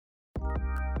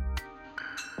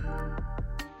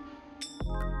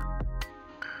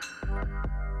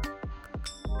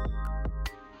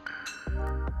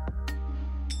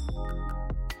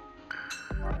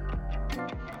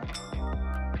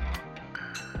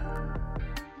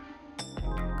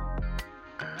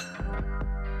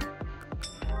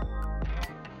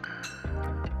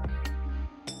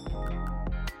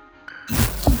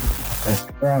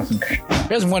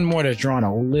There's one more that's drawing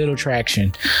a little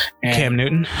traction. And Cam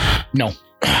Newton? No.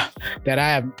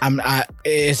 That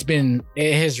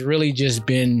it has really just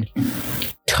been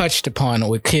touched upon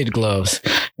with kid gloves,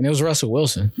 and it was Russell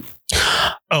Wilson.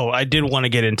 Oh, I did want to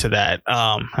get into that.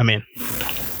 I mean,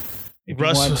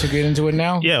 Russell, want to get into it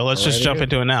now? Yeah, let's just jump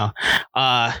into it now.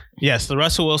 Yes, the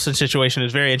Russell Wilson situation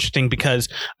is very interesting because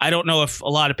I don't know if a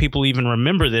lot of people even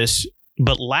remember this,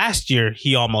 but last year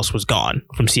he almost was gone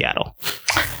from Seattle.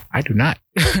 I do not.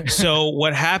 So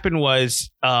what happened was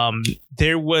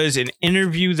there was an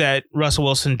interview that Russell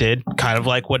Wilson did, kind of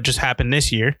like what just happened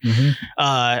this year,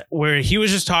 where he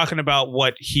was just talking about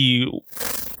what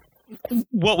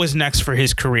was next for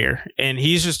his career. And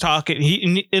he's just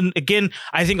talking. And again,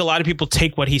 I think a lot of people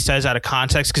take what he says out of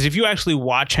context, because if you actually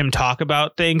watch him talk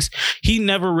about things, he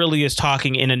never really is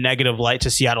talking in a negative light to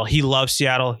Seattle. He loves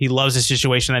Seattle. He loves the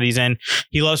situation that he's in.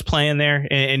 He loves playing there,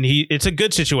 and it's a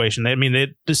good situation. I mean,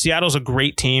 the Seattle's a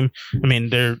great team. I mean,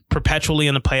 they're perpetually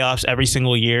in the playoffs every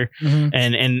single year,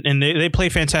 and they play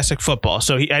fantastic football.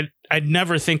 So I'd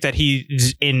never think that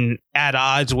he's at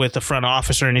odds with the front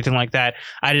office or anything like that.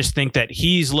 I just think that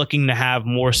he's looking to have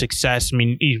more success. I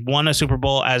mean, he won a Super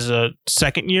Bowl as a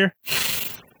second year.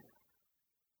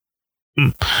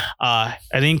 I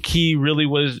think he really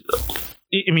was.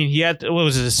 I mean, he had, what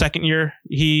was it, the second year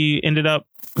he ended up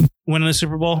winning the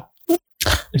Super Bowl?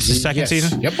 It's his second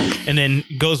season. Yep. And then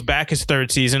goes back his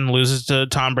third season, loses to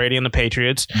Tom Brady and the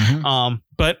Patriots.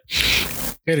 But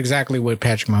did exactly what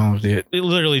Patrick Mahomes did.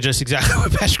 Literally just exactly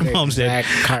what Patrick Mahomes did.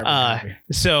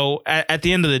 So at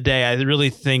the end of the day, I really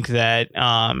think that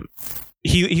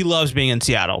he loves being in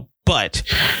Seattle. But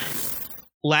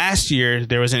last year,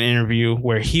 there was an interview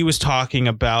where he was talking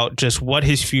about just what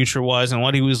his future was and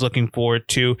what he was looking forward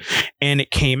to. And it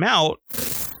came out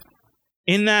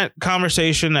in that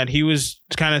conversation that he was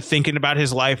kind of thinking about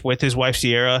his life with his wife,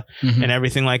 Sierra, and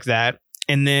everything like that.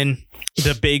 And then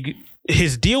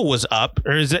his deal was up,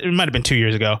 or it might have been 2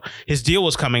 years ago. His deal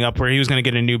was coming up where he was going to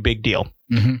get a new big deal.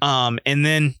 And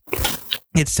then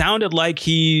it sounded like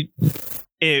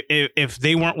if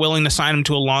they weren't willing to sign him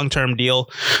to a long-term deal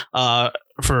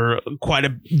for quite a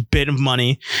bit of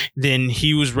money, then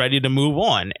he was ready to move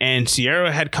on. And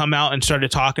Sierra had come out and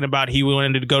started talking about he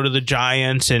wanted to go to the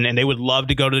Giants, and they would love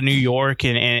to go to New York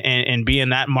and be in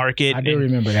that market. I do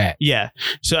remember that. Yeah.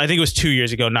 So I think it was 2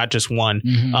 years ago, not just one.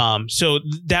 So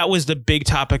that was the big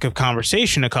topic of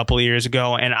conversation a couple of years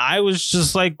ago. And I was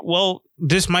just like, well,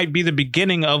 this might be the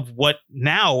beginning of what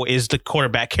now is the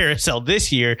quarterback carousel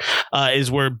this year,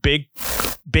 is where big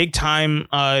time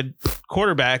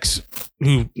quarterbacks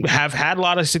who have had a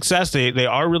lot of success, they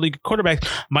are really good quarterbacks,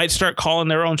 might start calling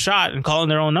their own shot and calling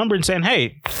their own number and saying,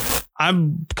 hey, I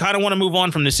kind of want to move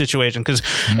on from this situation. Because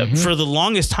for the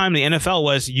longest time, the NFL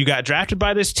was, you got drafted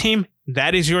by this team,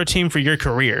 that is your team for your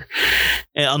career.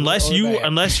 And unless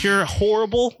you're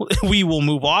horrible, we will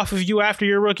move off of you after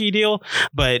your rookie deal.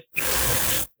 But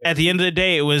at the end of the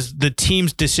day, it was the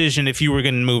team's decision if you were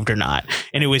going to move or not.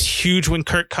 And it was huge when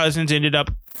Kirk Cousins ended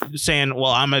up saying,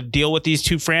 well, I'm going to deal with these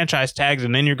 2 franchise tags,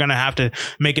 and then you're going to have to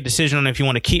make a decision on if you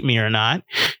want to keep me or not.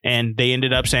 And they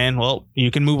ended up saying, well, you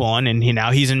can move on. And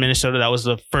now he's in Minnesota. That was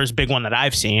the first big one that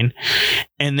I've seen.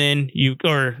 And then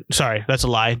that's a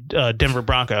lie. Denver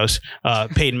Broncos,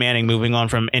 Peyton Manning moving on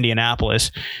from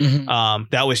Indianapolis.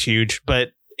 That was huge.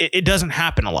 But it doesn't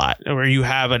happen a lot where you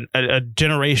have a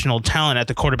generational talent at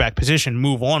the quarterback position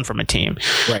move on from a team.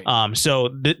 Right. So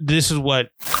this is what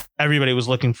everybody was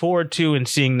looking forward to, and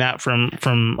seeing that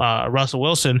from Russell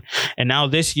Wilson. And now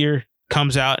this year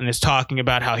comes out and is talking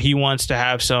about how he wants to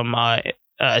have some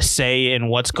say in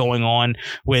what's going on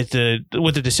with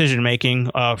the decision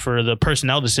making for the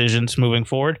personnel decisions moving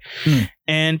forward.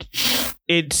 And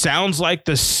it sounds like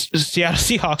the Seattle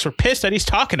Seahawks were pissed that he's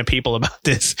talking to people about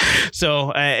this.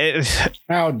 So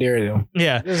how dare them?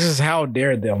 Yeah, this is how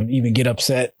dare them even get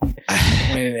upset.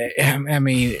 I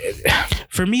mean,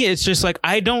 for me, it's just like,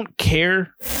 I don't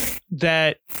care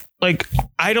that. Like,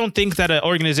 I don't think that an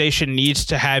organization needs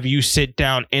to have you sit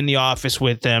down in the office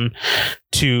with them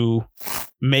to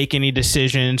make any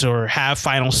decisions or have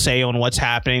final say on what's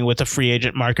happening with the free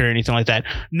agent market or anything like that.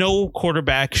 No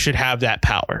quarterback should have that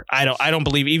power. I don't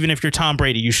believe, even if you're Tom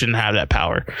Brady, you shouldn't have that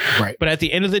power. Right. But at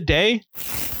the end of the day,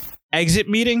 exit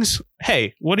meetings.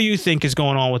 Hey, what do you think is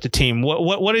going on with the team?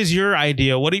 What is your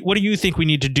idea? What do you think we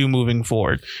need to do moving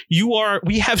forward?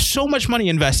 We have so much money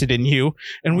invested in you,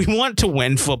 and we want to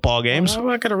win football games.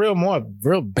 I got a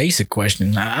real basic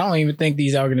question. I don't even think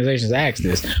these organizations ask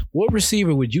this. What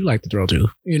receiver would you like to throw to?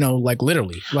 Like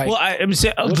literally. Like, well, I'm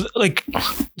saying, like,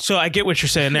 so I get what you're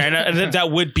saying there, and that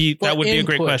would be a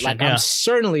great question. Like, I'm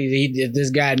certainly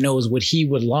this guy knows what he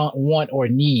would want or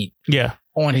need. Yeah.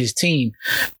 On his team,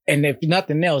 and if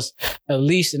nothing else, at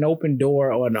least an open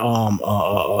door or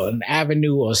an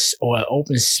avenue or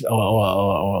open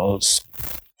or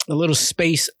a little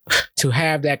space to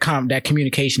have that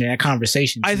communication and that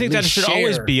conversation. I think that should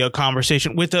always be a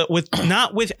conversation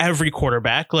not with every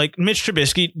quarterback. Like Mitch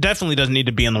Trubisky definitely doesn't need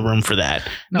to be in the room for that.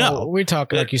 No, we're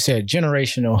talking like you said,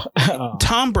 generational.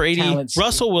 Tom Brady, talents.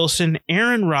 Russell Wilson,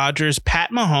 Aaron Rodgers, Pat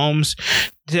Mahomes,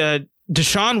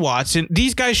 Deshaun Watson.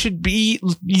 These guys should be.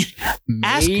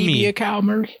 Ask me. A Kyler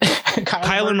Murray.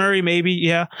 Kyler Murray, maybe.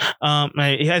 Yeah.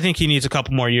 I think he needs a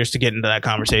couple more years to get into that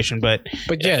conversation, but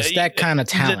yes, that kind of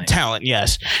talent. Talent,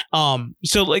 yes.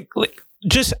 So like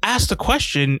just ask the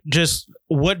question. Just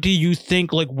what do you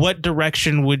think? Like, what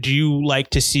direction would you like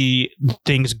to see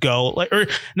things go? Like, or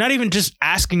not even just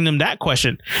asking them that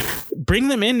question. Bring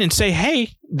them in and say,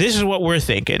 hey, this is what we're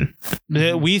thinking.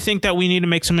 We think that we need to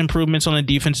make some improvements on the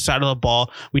defensive side of the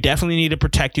ball. We definitely need to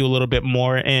protect you a little bit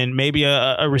more, and maybe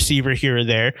a receiver here or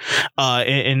there.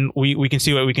 And we can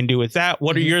see what we can do with that.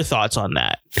 What are your thoughts on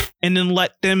that? And then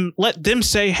let them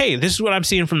say, hey, this is what I'm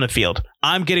seeing from the field.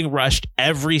 I'm getting rushed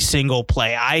every single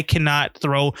play. I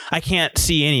can't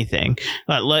see anything.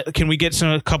 Can we get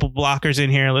a couple blockers in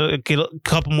here? Get a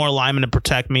couple more linemen to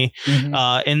protect me.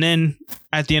 And then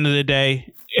at the end of the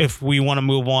day, if we want to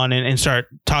move on and start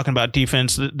talking about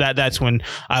defense, that's when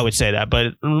I would say that.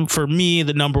 But for me,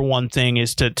 the number one thing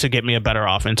is to get me a better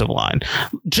offensive line.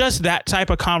 Just that type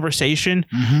of conversation,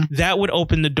 that would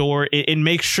open the door and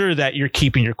make sure that you're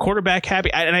keeping your quarterback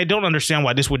happy. And I don't understand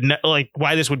why this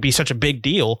would be such a big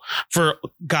deal for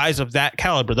guys of that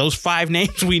caliber. Those 5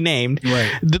 names we named,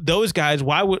 right? Those guys,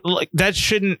 why would that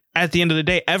shouldn't at the end of the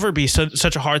day ever be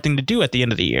such a hard thing to do at the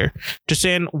end of the year. Just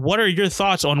saying, what are your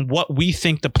thoughts on what we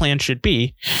think the plan should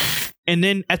be? And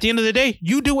then at the end of the day,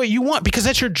 you do what you want because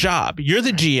that's your job. You're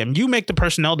the GM. You make the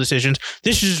personnel decisions.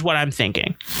 This is just what I'm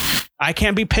thinking. I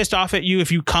can't be pissed off at you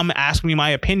if you come ask me my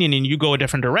opinion and you go a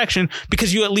different direction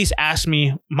because you at least asked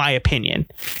me my opinion.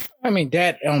 I mean,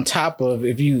 that on top of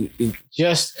even if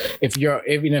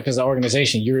it's an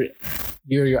organization,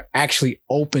 you're actually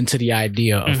open to the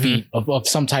idea of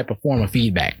some type of form of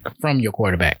feedback from your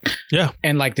quarterback. Yeah.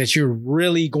 And like that you're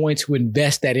really going to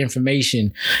invest that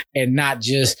information and not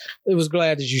just, it was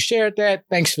glad that you shared that.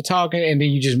 Thanks for talking. And then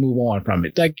you just move on from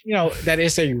it. Like, that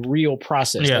is a real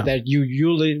process that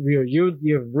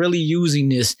you're really using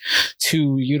this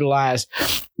to utilize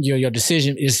your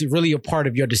decision is really a part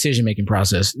of your decision-making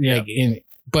process. Yeah.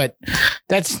 But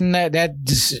that's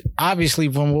obviously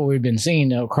from what we've been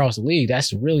seeing across the league,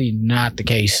 that's really not the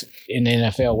case in the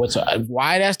NFL.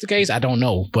 Why that's the case, I don't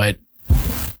know, but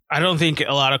I don't think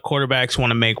a lot of quarterbacks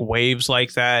want to make waves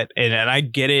like that. And I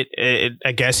get it.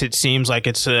 I guess it seems like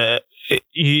I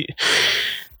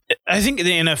think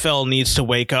the NFL needs to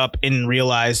wake up and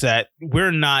realize that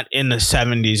we're not in the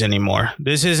 70s anymore.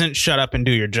 This isn't shut up and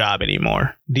do your job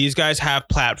anymore. These guys have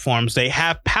platforms. They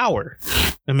have power.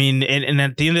 I mean, and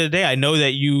at the end of the day, I know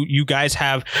that you guys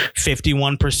have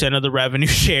 51% of the revenue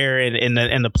share and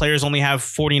the players only have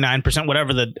 49%,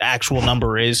 whatever the actual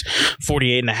number is,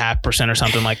 48.5% or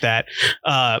something like that.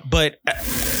 But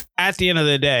at the end of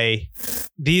the day,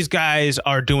 these guys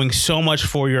are doing so much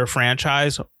for your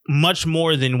franchise, much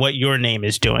more than what your name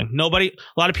is doing. A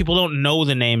lot of people don't know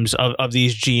the names of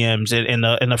these GMs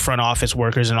and the front office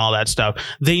workers and all that stuff.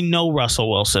 They know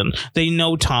Russell Wilson. They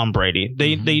know Tom Brady.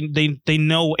 They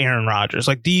know Aaron Rodgers.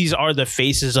 Like, these are the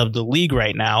faces of the league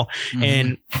right now,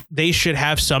 and they should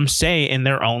have some say in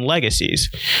their own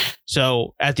legacies.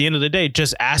 So at the end of the day,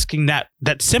 just asking that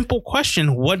simple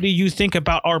question, what do you think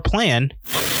about our plan?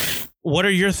 What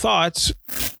are your thoughts?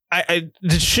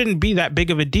 This shouldn't be that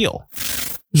big of a deal.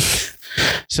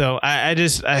 So I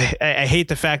hate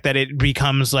the fact that it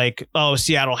becomes like, oh,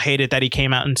 Seattle hated that he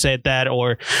came out and said that,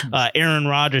 or Aaron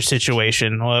Rodgers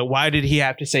situation. Why did he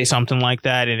have to say something like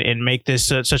that and make this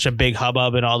such a big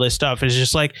hubbub and all this stuff? It's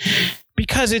just like,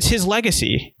 because it's his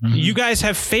legacy. You guys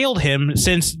have failed him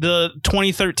since the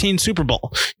 2013 Super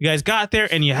Bowl. You guys got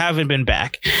there and you haven't been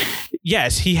back.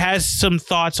 Yes, he has some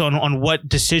thoughts on what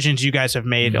decisions you guys have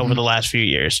made over the last few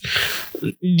years.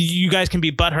 You guys can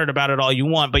be butthurt about it all you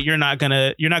want, but you're not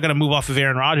gonna move off of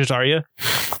Aaron Rodgers, are you?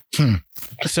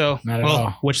 So,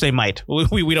 which they might.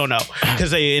 We don't know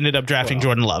because they ended up drafting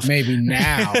Jordan Love. Maybe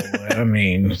now. I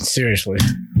mean, seriously,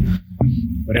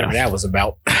 whatever that was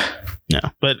about. No,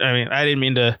 but I mean, I didn't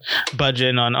mean to budge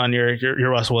in on your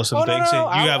Russell Wilson thing. So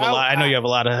you have a lot. I know you have a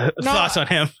lot of thoughts on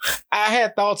him. I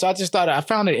had thoughts. I just thought I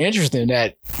found it interesting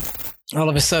that all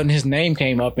of a sudden his name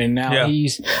came up, and now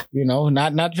he's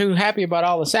not too happy about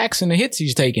all the sacks and the hits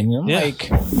he's taking. I'm like,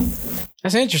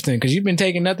 that's interesting because you've been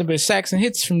taking nothing but sacks and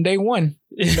hits from day one,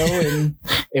 and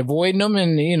avoiding them,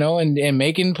 and and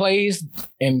making plays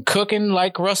and cooking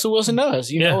like Russell Wilson does,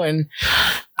 and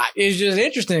it's just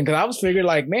interesting because I was figuring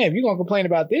like, man, if you're gonna complain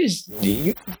about this,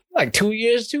 you like 2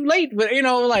 years too late, but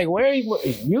like where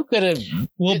you could have.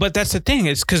 Well, but that's the thing.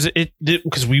 It's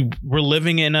because we were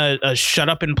living in a shut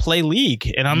up and play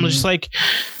league, and I'm just like,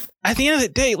 at the end of the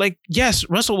day, like, yes,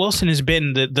 Russell Wilson has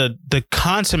been the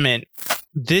consummate.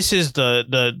 This is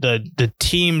the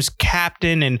team's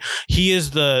captain, and he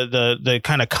is the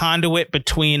kind of conduit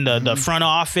between the front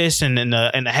office and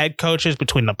the head coaches,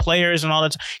 between the players and all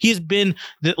that. He has been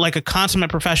like a consummate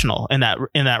professional in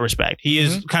that respect. He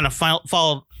is kind of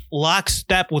followed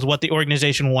lockstep with what the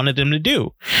organization wanted him to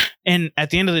do. And at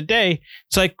the end of the day,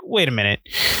 it's like, wait a minute.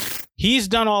 He's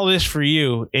done all this for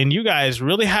you, and you guys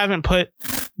really haven't put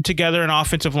together an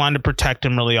offensive line to protect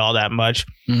him really all that much.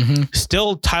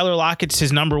 Still, Tyler Lockett's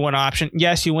his number one option.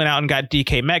 Yes, he went out and got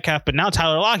DK Metcalf, but now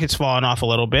Tyler Lockett's fallen off a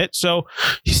little bit, so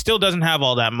he still doesn't have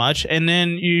all that much. And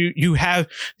then you have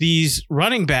these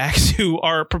running backs who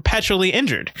are perpetually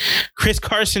injured. Chris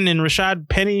Carson and Rashad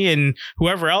Penny and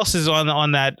whoever else is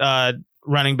on that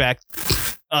running back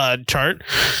chart.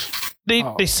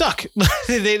 They suck.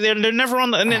 They're never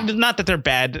on the. Not that they're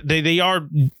bad. They are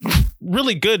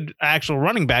really good actual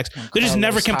running backs. They just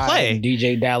never can play.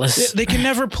 DJ Dallas. They can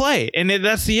never play, and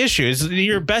that's the issue. Is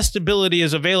your best ability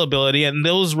is availability, and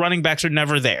those running backs are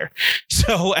never there.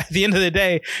 So at the end of the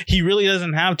day, he really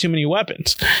doesn't have too many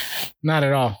weapons. Not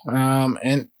at all.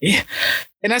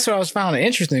 And that's what I was finding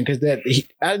interesting because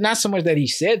not so much that he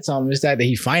said something, it's that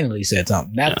he finally said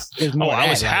something. That's more. I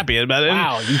was happy about it.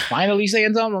 Wow, you finally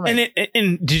saying something. Like,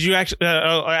 and did you actually?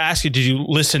 I ask you, did you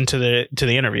listen to the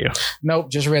interview? Nope,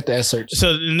 just read the excerpt.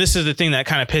 So, and this is the thing that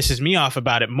kind of pisses me off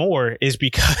about it more is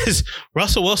because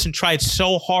Russell Wilson tried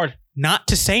so hard not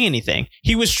to say anything.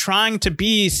 He was trying to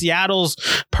be Seattle's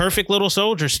perfect little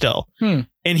soldier still.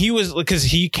 And he was, because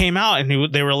he came out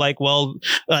and they were like, well,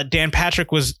 Dan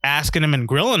Patrick was asking him and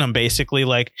grilling him basically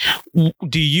like,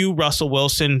 do you, Russell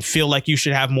Wilson, feel like you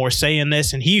should have more say in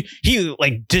this? And he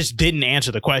like just didn't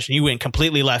answer the question. He went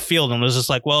completely left field and was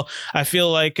just like, well, I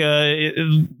feel like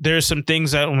there's some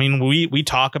things that, I mean, we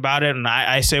talk about it and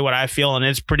I say what I feel, and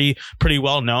it's pretty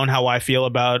well known how I feel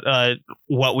about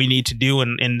what we need to do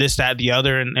and this, that, the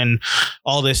other, and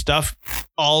all this stuff.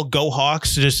 All go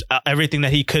Hawks, just everything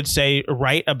that he could say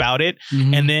right about it.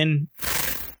 And then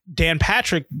Dan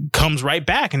Patrick comes right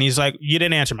back and he's like, you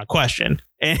didn't answer my question.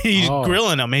 And he's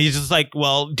grilling him. And he's just like,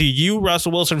 well, do you,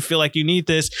 Russell Wilson, feel like you need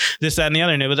this, that, and the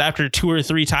other? And it was after 2 or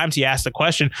 3 times he asked the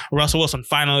question, Russell Wilson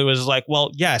finally was like, well,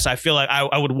 yes, I feel like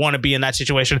I would want to be in that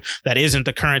situation. That isn't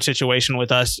the current situation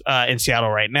with us in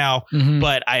Seattle right now.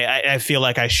 But I feel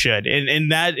like I should.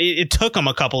 And that it took him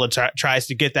a couple of tries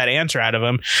to get that answer out of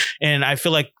him. And I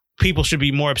feel like people should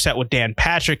be more upset with Dan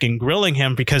Patrick and grilling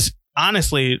him because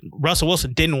honestly, Russell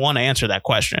Wilson didn't want to answer that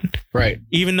question. Right.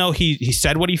 Even though he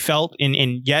said what he felt,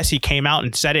 and yes, he came out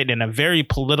and said it in a very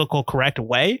political correct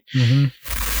way.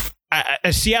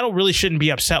 Seattle really shouldn't be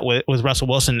upset with Russell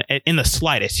Wilson in the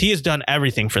slightest. He has done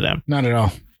everything for them. Not at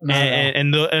all.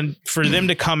 And for them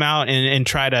to come out and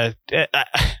try to,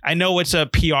 I know it's a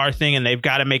PR thing and they've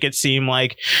got to make it seem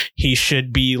like he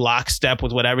should be lockstep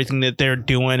with everything that they're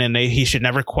doing, and he should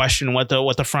never question what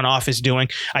the front office is doing.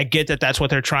 I get that that's what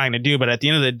they're trying to do, but at the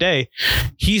end of the day,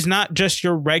 he's not just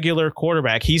your regular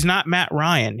quarterback. He's not Matt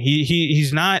Ryan.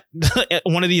 He's not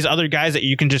one of these other guys that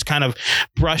you can just kind of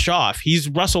brush off. He's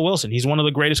Russell Wilson. He's one of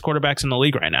the greatest quarterbacks in the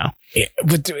league right now.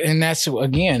 And that's,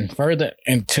 again, further,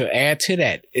 and to add to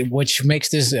that, which makes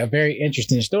this a very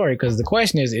interesting story, because the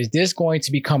question is this going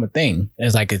to become a thing?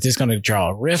 It's like, is this going to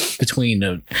draw a rift between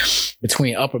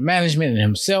upper management and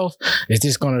himself? Is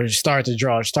this going to start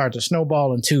to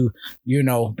snowball into,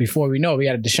 before we know, we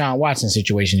got a Deshaun Watson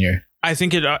situation here? I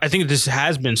think this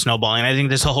has been snowballing. I think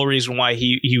this is the whole reason why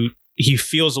he he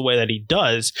feels the way that he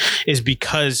does is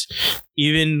because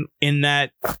even in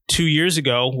that 2 years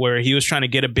ago where he was trying to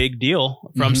get a big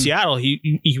deal from Seattle,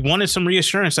 he wanted some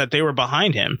reassurance that they were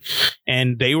behind him,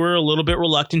 and they were a little bit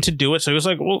reluctant to do it. So he was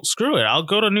like, well, screw it. I'll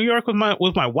go to New York with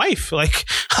my wife. Like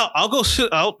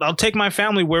I'll take my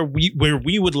family where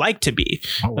we would like to be.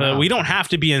 Oh, wow. We don't have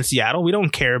to be in Seattle. We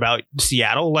don't care about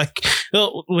Seattle, like,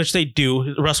 which they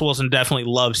do. Russell Wilson definitely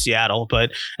loves Seattle,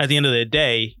 but at the end of the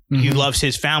day, he loves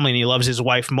his family and he loves his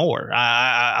wife more.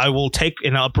 I will take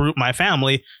and uproot my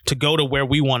family to go to where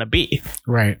we want to be.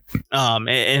 Right.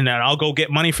 And I'll go get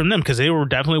money from them because they were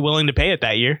definitely willing to pay it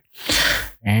that year.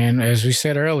 And as we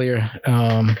said earlier,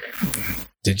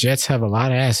 the Jets have a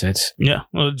lot of assets. Yeah.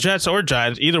 Well, Jets or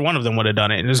Giants, either one of them would have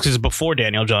done it. And it's because before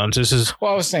Daniel Jones, this is.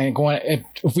 Well, I was saying,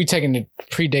 if we taking it,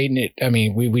 predating it, I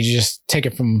mean, we just take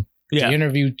it from the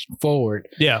interview forward.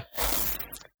 Yeah.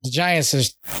 The Giants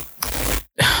is,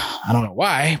 I don't know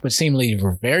why, but seemingly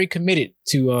were very committed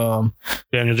to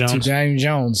Daniel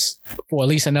Jones for at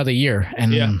least another year.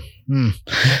 And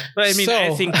but I mean,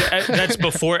 I think that's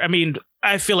before. I mean,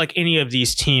 I feel like any of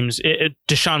these teams,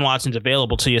 Deshaun Watson's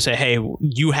available to you. Say, hey,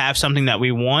 you have something that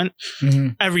we want.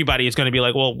 Everybody is going to be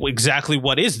like, well, exactly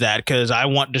what is that? Because I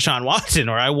want Deshaun Watson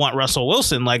or I want Russell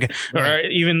Wilson, like, or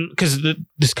even because this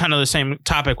is kind of the same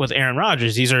topic with Aaron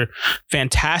Rodgers. These are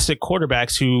fantastic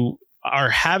quarterbacks who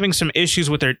are having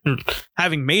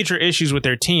major issues with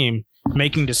their team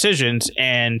making decisions,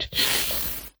 and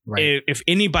if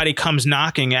anybody comes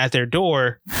knocking at their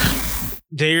door,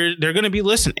 they're going to be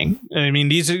listening. I mean,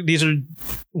 these are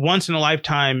once in a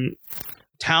lifetime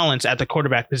talents at the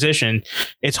quarterback position.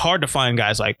 It's hard to find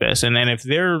guys like this, and then if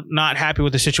they're not happy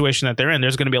with the situation that they're in,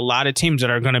 there's going to be a lot of teams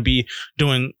that are going to be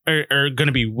doing are going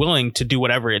to be willing to do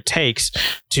whatever it takes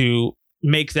to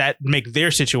make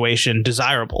their situation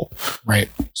desirable. Right.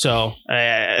 So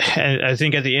I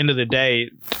think at the end of the day,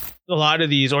 a lot of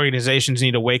these organizations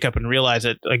need to wake up and realize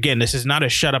that, again, this is not a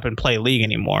shut up and play league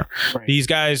anymore. Right. These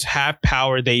guys have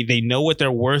power. They know what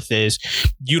their worth is.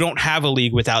 You don't have a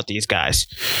league without these guys.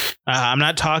 I'm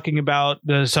not talking about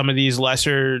some of these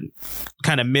lesser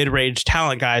kind of mid-range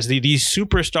talent guys. These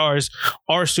superstars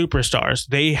are superstars.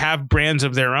 They have brands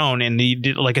of their own. And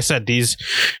like I said, these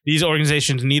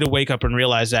organizations need to wake up and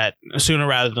realize that sooner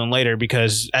rather than later,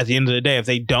 because at the end of the day, if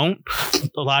they don't,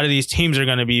 a lot of these teams are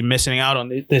going to be missing out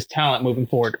on this talent moving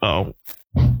forward. What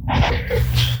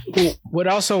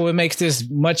makes this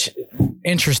much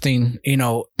interesting,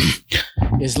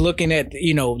 is looking at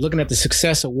the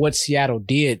success of what Seattle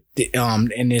did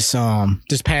in this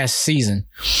past season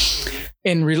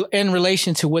in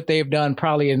relation to what they've done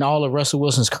probably in all of Russell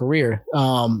Wilson's career.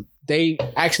 They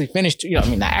actually finished,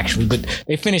 not actually, but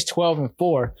they finished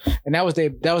 12-4, and that was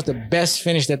the best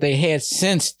finish that they had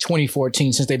since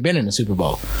 2014, since they've been in the Super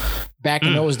Bowl back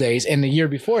in those days. And the year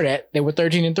before that, they were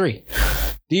 13-3.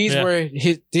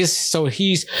 So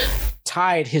he's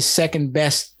tied his second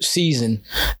best season,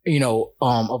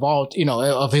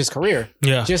 of his career,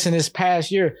 just in this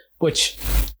past year, which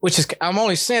is, I'm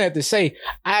only saying that to say,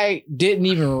 I didn't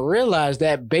even realize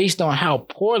that based on how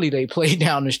poorly they played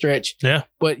down the stretch. Yeah.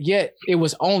 But yet it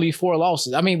was only 4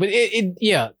 losses. I mean, but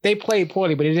they played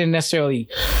poorly, but it didn't necessarily,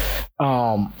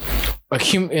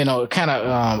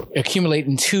 accumulate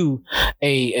into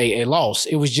a loss.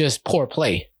 It was just poor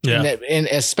play. Yeah. And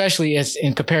especially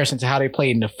in comparison to how they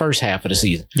played in the first half of the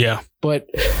season. Yeah. But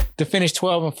to finish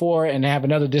 12-4 and have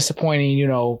another disappointing,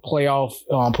 playoff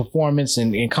performance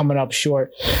and coming up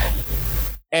short.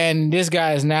 And this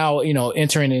guy is now,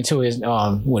 entering into his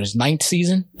 9th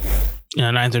season?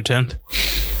 Yeah, 9th or 10th.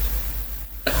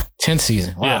 10th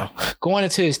season. Wow. Yeah. Going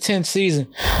into his 10th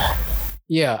season.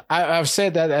 Yeah, I've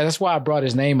said that. That's why I brought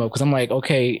his name up, because I'm like,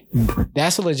 okay,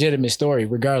 that's a legitimate story,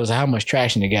 regardless of how much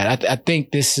traction they got. I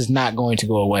think this is not going to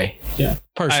go away. Yeah,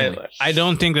 personally, I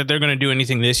don't think that they're going to do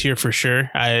anything this year for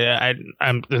sure. I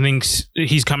think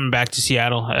he's coming back to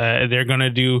Seattle. They're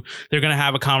going to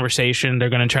have a conversation. They're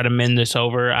going to try to mend this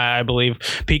over. I believe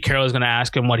Pete Carroll is going to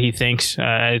ask him what he thinks.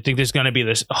 I think there's going to be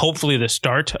hopefully the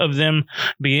start of them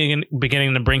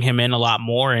beginning to bring him in a lot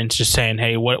more, and just saying,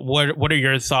 hey, what are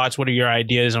your thoughts? What are your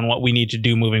ideas on what we need to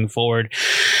do moving forward?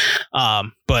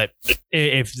 But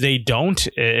if they don't,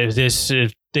 if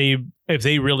they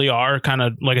really are kind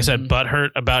of, like I said, butthurt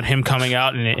about him coming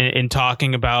out and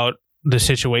talking about the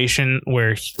situation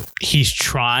where he's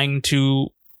trying to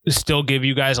still give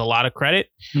you guys a lot of credit,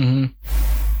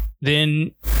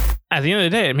 then at the end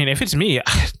of the day, I mean, if it's me,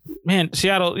 man,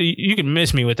 Seattle, you can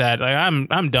miss me with that. Like,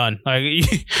 I'm done.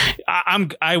 Like,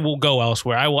 I will go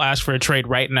elsewhere. I will ask for a trade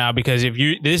right now, because if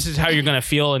this is how you're going to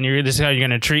feel and this is how you're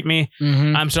going to treat me,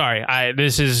 I'm sorry. I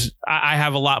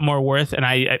have a lot more worth,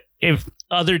 and if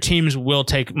other teams will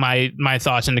take my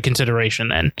thoughts into consideration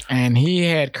then. And he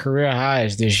had career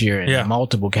highs this year in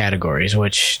multiple categories,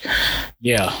 which,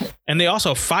 And they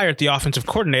also fired the offensive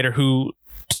coordinator who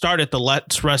started the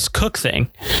Let's Russ Cook thing.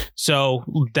 So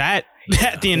that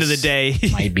at the end of the day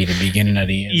might be the beginning of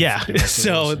the end. Yeah.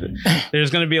 So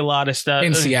there's going to be a lot of stuff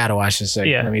in Seattle, I should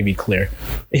say. Let me be clear.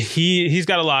 He's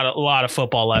got a lot of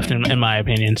football left in my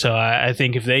opinion. So I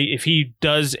think if he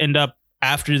does end up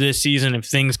after this season, if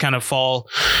things kind of fall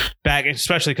back,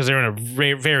 especially because they're in a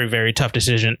very, very, very tough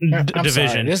division.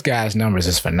 Sorry, this guy's numbers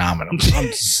is phenomenal.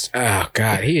 Oh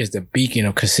God, he is the beacon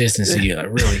of consistency.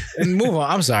 Really. And move on.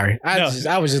 I'm sorry.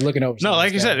 I was just looking over. No,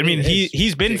 like I said, I mean,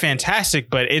 he's been fantastic,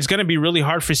 but it's going to be really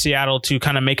hard for Seattle to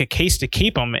kind of make a case to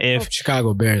keep him. If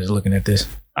Chicago Bears is looking at this.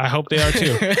 I hope they are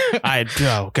too. I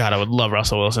would love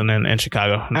Russell Wilson in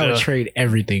Chicago. I would trade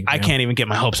everything. I can't even get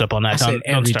my hopes up on that.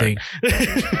 Everything.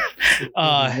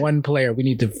 One player. We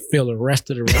need to fill the rest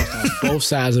of the roster on both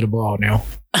sides of the ball now.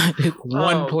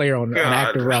 One player on an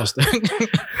active roster.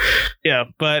 Yeah,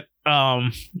 but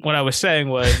what I was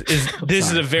saying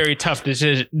this is a very tough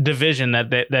division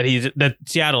that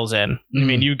Seattle's in. I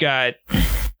mean, you got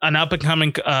an up and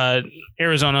coming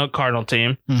Arizona Cardinal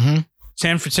team.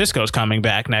 San Francisco's coming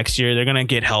back next year. They're going to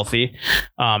get healthy.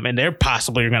 And they're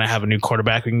possibly going to have a new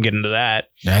quarterback. We can get into that.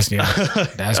 That's going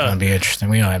to be interesting.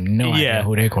 We don't have no idea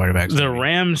who their quarterback's The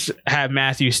Rams have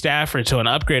Matthew Stafford, so an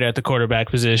upgrade at the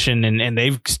quarterback position. And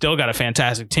they've still got a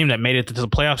fantastic team that made it to the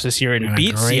playoffs this year and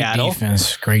beat Seattle.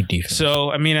 Great defense.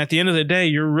 So, I mean, at the end of the day,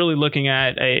 you're really looking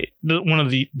at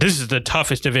this is the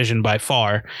toughest division by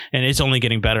far. And it's only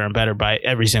getting better and better by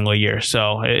every single year.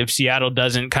 So if Seattle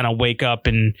doesn't kind of wake up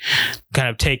and kind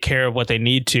of take care of what they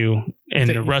need to,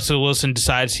 and Russell Wilson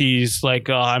decides he's like,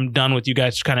 oh, I'm done with you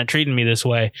guys kind of treating me this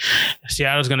way,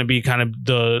 Seattle's going to be kind of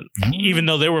even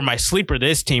though they were my sleeper,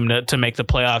 this team to make the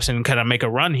playoffs and kind of make a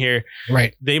run here,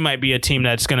 right? They might be a team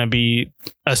that's going to be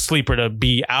a sleeper to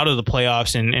be out of the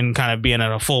playoffs and kind of being in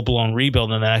a full-blown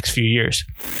rebuild in the next few years.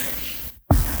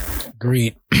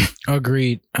 Agreed.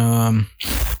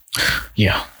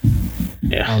 Yeah.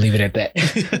 I'll leave it at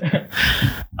that.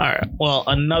 All right. Well,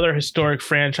 another historic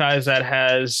franchise that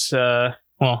has,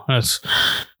 that's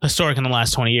historic in the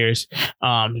last 20 years,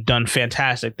 done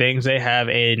fantastic things. They have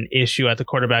an issue at the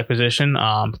quarterback position.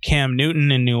 Cam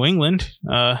Newton in New England.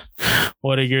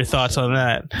 What are your thoughts on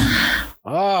that?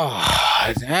 Oh,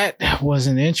 that was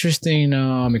an interesting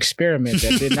experiment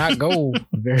that did not go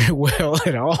very well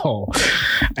at all.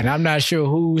 And I'm not sure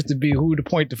who to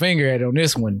point the finger at on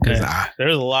this one. Because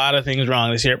there's a lot of things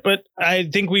wrong this year. But I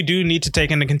think we do need to take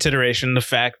into consideration the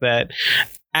fact that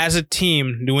as a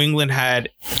team, New England had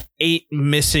 8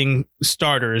 missing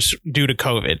starters due to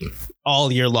COVID all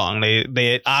year long.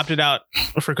 They opted out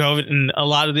for COVID, and a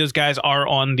lot of those guys are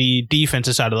on the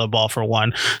defensive side of the ball, for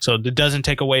one. So it doesn't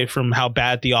take away from how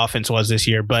bad the offense was this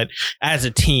year. But as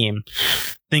a team,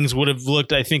 things would have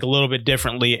looked, I think, a little bit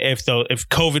differently if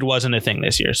COVID wasn't a thing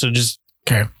this year. So just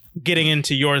getting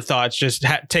into your thoughts, just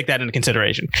take that into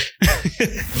consideration.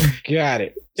 Got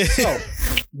it. So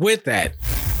with that,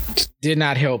 did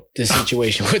not help the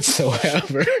situation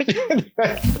whatsoever.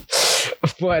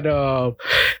 But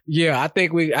I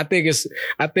think it's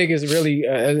really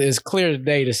it's clear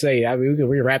today to say. I mean,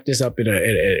 we wrap this up in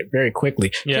a very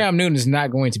quickly. Cam Newton is not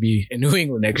going to be in New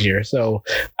England next year, so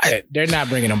they're not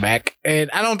bringing him back, and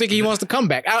I don't think he wants to come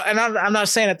back. I'm not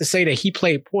saying that to say that he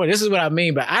played poor. This is what I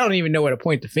mean, but I don't even know where to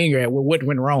point the finger at what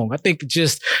went wrong. I think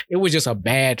it was just a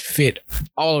bad fit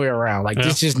all the way around. Like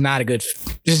this is not a good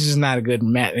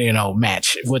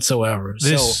match whatsoever.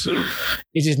 So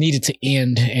it just needed to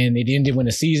end, and it ended when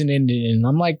the season ended, and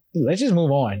I'm like, let's just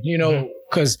move on,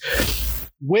 because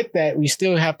with that, we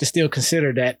still have to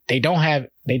consider that they don't have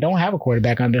a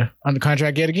quarterback under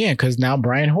contract yet again, because now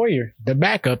Brian Hoyer, the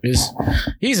backup,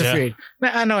 he's afraid.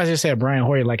 Now, I know I just said Brian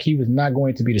Hoyer like he was not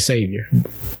going to be the savior.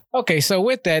 Okay, so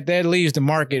with that leaves the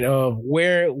market of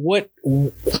what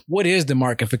is the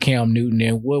market for Cam Newton,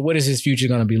 and what is his future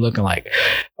going to be looking like?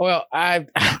 Well, I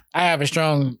have a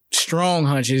strong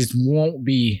hunch it won't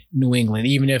be New England,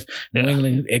 even if New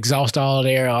England exhaust all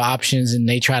their options and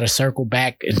they try to circle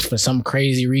back for some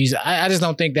crazy reason. I just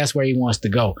don't think that's where he wants to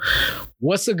go.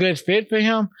 What's a good fit for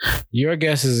him? Your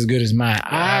guess is as good as mine.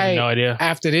 I have no idea.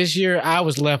 After this year, I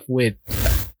was left with,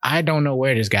 I don't know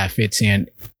where this guy fits in.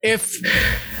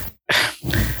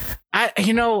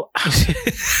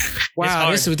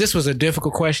 Wow, this was a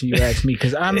difficult question you asked me,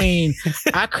 because I mean,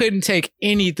 I couldn't take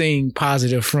anything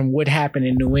positive from what happened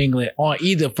in New England on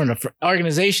either from the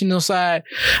organizational side,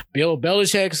 Bill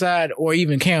Belichick side, or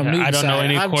even Cam Newton side. I don't know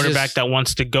any quarterback that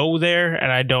wants to go there,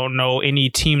 and I don't know any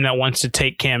team that wants to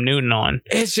take Cam Newton on.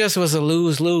 It just was a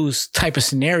lose-lose type of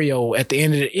scenario at the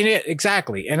end of it.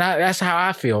 Exactly, and that's how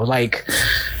I feel. Like,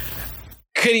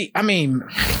 could he? I mean.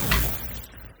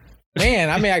 Man,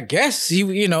 I mean, I guess the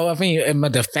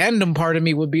fandom part of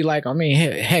me would be like, I mean,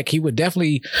 heck, he would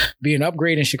definitely be an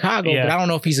upgrade in Chicago, but I don't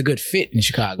know if he's a good fit in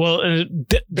Chicago. Well,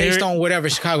 based on whatever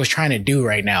Chicago's trying to do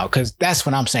right now, because that's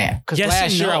what I'm saying. Because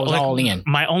last year I was all in.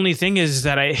 My only thing is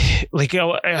that I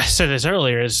said this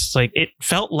earlier, is like it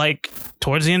felt like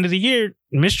towards the end of the year,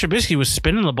 Mitch Trubisky was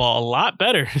spinning the ball a lot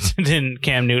better than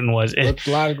Cam Newton was.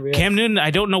 Cam Newton, I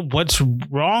don't know what's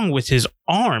wrong with his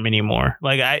arm anymore.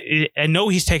 Like I know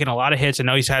he's taken a lot of hits. I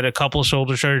know he's had a couple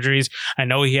shoulder surgeries. I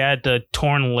know he had the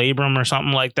torn labrum or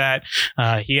something like that.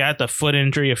 He had the foot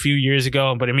injury a few years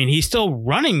ago, but I mean, he's still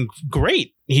running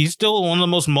great. He's still one of the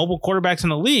most mobile quarterbacks in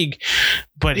the league,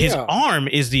 but his arm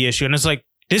is the issue. And it's like,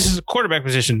 this is a quarterback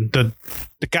position. The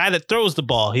guy that throws the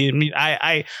ball.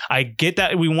 I get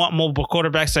that we want mobile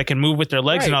quarterbacks that can move with their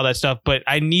legs and all that stuff, but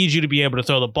I need you to be able to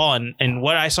throw the ball. And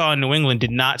what I saw in New England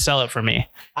did not sell it for me.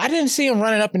 I didn't see him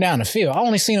running up and down the field. I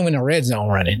only seen him in the red zone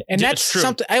running. And that's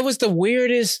something. It was the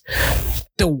weirdest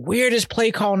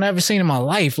play call I've ever seen in my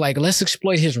life. Like, let's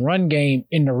exploit his run game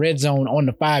in the red zone on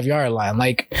the 5-yard line.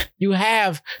 Like, you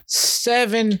have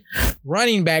 7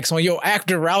 running backs on your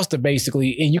active roster,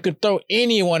 basically, and you could throw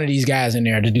any one of these guys in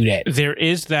there to do that. There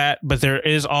is that, but there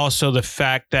is also the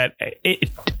fact that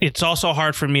it's also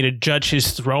hard for me to judge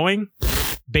his throwing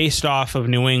based off of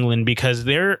New England, because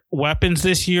their weapons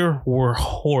this year were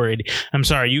horrid. I'm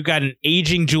sorry, you got an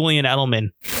aging Julian Edelman.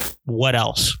 What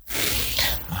else?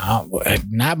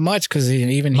 Not much, because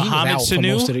even he was out for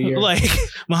most of the year. Like,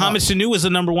 Mohamed Sanu was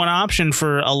the number one option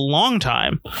for a long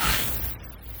time.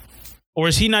 Or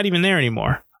is he not even there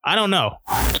anymore? I don't know.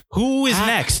 Who is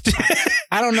next?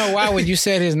 I don't know why when you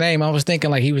said his name, I was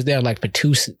thinking like he was there like for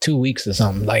 2 weeks or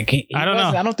something. Like I don't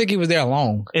know. I don't think he was there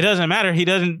long. It doesn't matter. He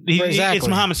doesn't. Exactly. It's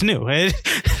Mohamed Sanu.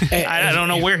 I don't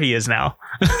know where he is now.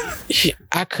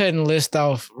 I couldn't list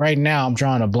off right now. I'm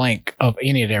drawing a blank of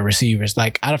any of their receivers.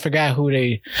 Like I forgot who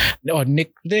they. Or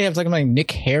Nick. They have like Nick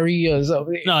Harry or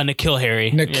something. No, N'Keal Harry.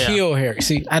 N'Keal Harry.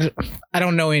 See, I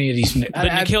don't know any of these. But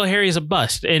N'Keal Harry is a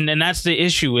bust, and that's the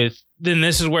issue with. Then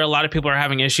this is where a lot of people are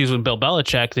having issues with Bill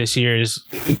Belichick this year. Is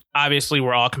obviously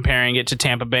we're all comparing it to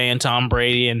Tampa Bay and Tom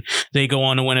Brady, and they go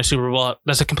on to win a Super Bowl.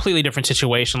 That's a completely different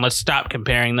situation. Let's stop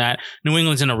comparing that. New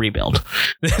England's in a rebuild.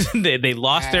 they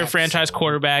lost their franchise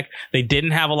quarterback. They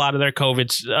didn't have a lot of their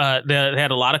COVID. They had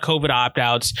a lot of COVID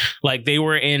opt-outs. Like they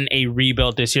were in a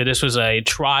rebuild this year. This was a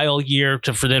trial year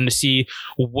for them to see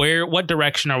what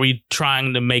direction are we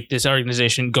trying to make this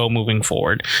organization go moving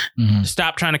forward. Mm-hmm.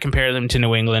 Stop trying to compare them to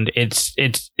New England.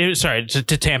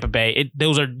 To Tampa Bay.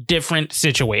 Those are different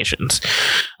situations.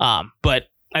 But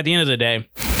at the end of the day,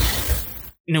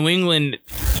 New England,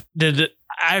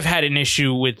 I've had an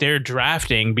issue with their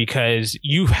drafting because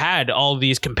you've had all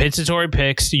these compensatory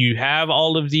picks. You have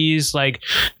all of these like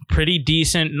pretty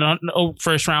decent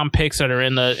first round picks that are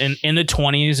in the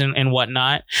 20s and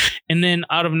whatnot. And then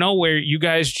out of nowhere, you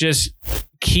guys just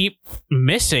keep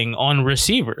missing on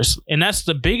receivers, and that's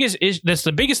the biggest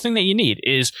thing that you need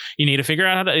to figure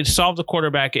out how to solve the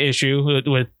quarterback issue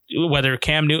with whether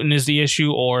Cam Newton is the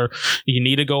issue or you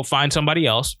need to go find somebody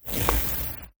else.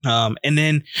 And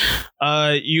then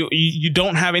you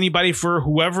don't have anybody for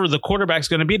whoever the quarterback's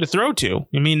going to be to throw to.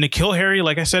 I mean, N'Keal Harry,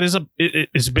 like I said,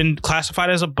 it's been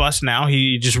classified as a bust now.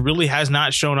 He just really has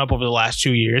not shown up over the last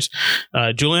 2 years.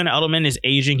 Julian Edelman is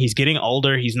aging. He's getting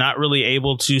older. He's not really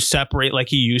able to separate like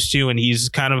he used to, and he's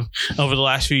kind of over the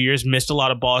last few years missed a lot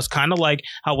of balls, kind of like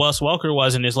how Wes Welker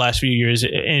was in his last few years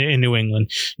in New England.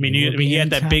 I mean, he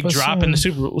had that big drop in the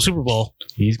Super Bowl.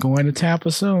 He's going to Tampa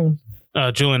soon.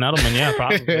 Julian Edelman, yeah,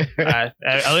 probably.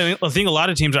 I think a lot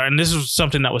of teams are, and this is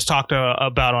something that was talked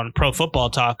about on Pro Football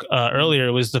Talk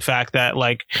earlier, was the fact that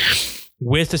like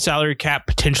with the salary cap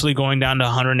potentially going down to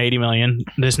 180 million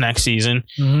this next season,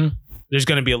 there's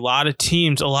going to be a lot of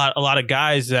teams, a lot of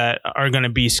guys that are going to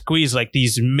be squeezed, like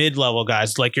these mid-level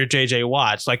guys, like your JJ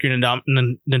Watts, like your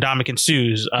Ndamukong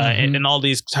Suhs, and all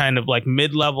these kind of like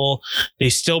mid-level. They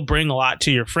still bring a lot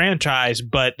to your franchise,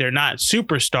 but they're not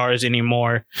superstars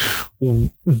anymore.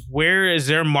 Where is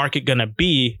their market going to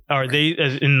be? Are they,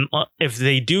 if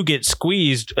they do get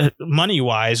squeezed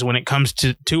money-wise when it comes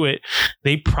to it,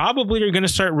 they probably are going to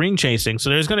start ring chasing. So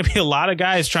there's going to be a lot of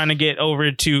guys trying to get over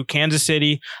to Kansas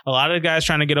City, a lot of of guys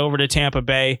trying to get over to Tampa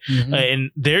Bay,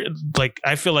 and they're like,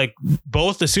 I feel like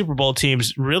both the Super Bowl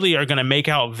teams really are going to make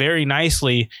out very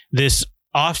nicely this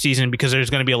offseason, because there's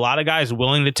going to be a lot of guys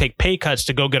willing to take pay cuts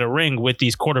to go get a ring with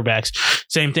these quarterbacks.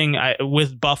 Same thing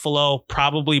with Buffalo,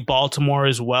 probably Baltimore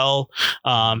as well.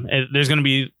 There's going to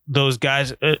be those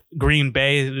guys, Green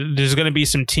Bay. There's going to be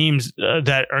some teams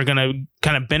that are going to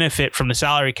kind of benefit from the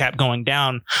salary cap going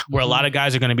down, where a lot of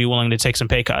guys are going to be willing to take some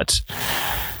pay cuts.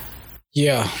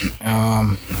 Yeah.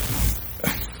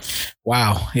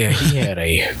 Wow. Yeah, he had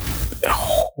a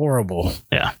horrible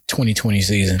 2020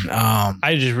 season.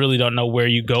 I just really don't know where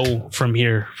you go from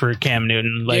here for Cam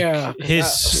Newton. Like,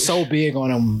 his so big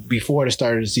on him before the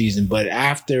start of the season, but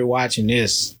after watching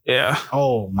this,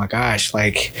 oh my gosh,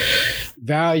 like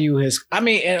value has. I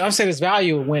mean, and I'm saying his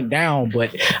value went down,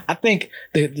 but I think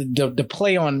the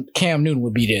play on Cam Newton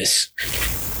would be this.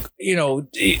 You know,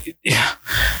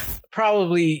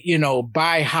 probably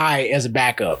buy high as a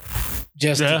backup.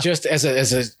 Just as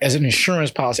an insurance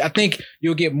policy. I think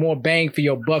you'll get more bang for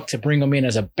your buck to bring him in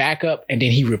as a backup, and then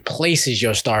he replaces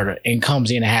your starter and comes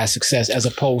in and has success, as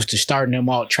opposed to starting him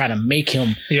out trying to make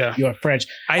him your French.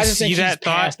 I just see that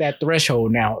thought. Past that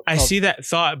threshold now. I see that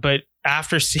thought, but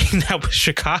after seeing that with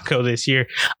Chicago this year,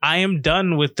 I am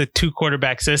done with the 2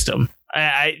 quarterback system.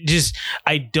 I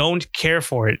don't care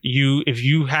for it. If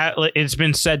you have, it's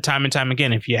been said time and time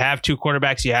again, if you have 2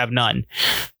 quarterbacks, you have none.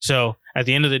 So at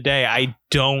the end of the day, I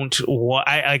don't want,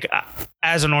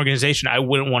 as an organization, I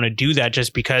wouldn't want to do that,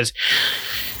 just because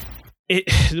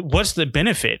what's the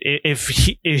benefit? If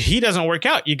he doesn't work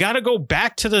out, you got to go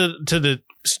back to the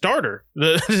starter.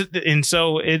 And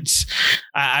so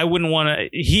I wouldn't want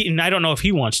to, and I don't know if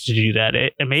he wants to do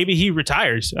that. Maybe he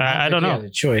retires. I don't know. He has a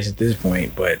choice at this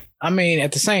point, but I mean,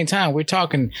 at the same time, we're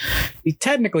talking, he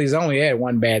technically has only had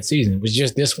 1 bad season. It was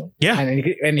just this one. Yeah.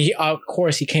 And he, of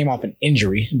course, he came off an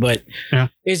injury, but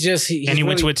it's just, he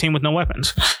went to a team with no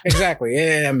weapons. Exactly.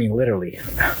 Yeah. I mean, literally.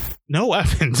 No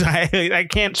weapons. I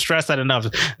can't stress that enough.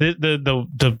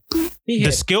 The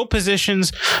skill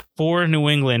positions for New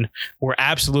England were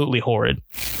absolutely horrid.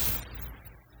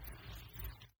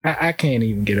 I can't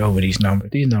even get over these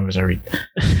numbers. These numbers are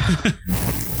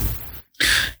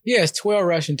Yes, 12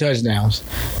 rushing touchdowns,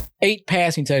 8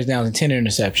 passing touchdowns, and 10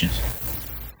 interceptions.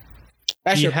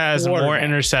 He has more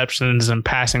interceptions than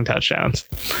passing touchdowns.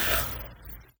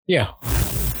 Yeah.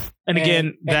 And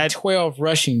again, that 12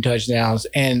 rushing touchdowns,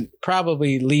 and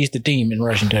probably leads the team in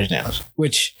rushing touchdowns,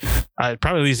 which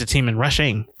probably leads the team in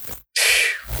rushing.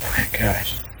 Oh my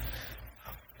gosh.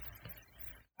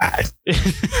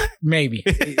 Maybe.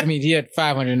 I mean, he had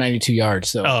 592 yards,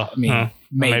 so I mean,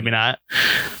 maybe not.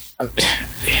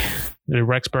 Did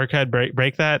Rex Burkhead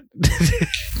break that?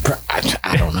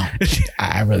 I don't know.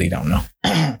 I really don't know.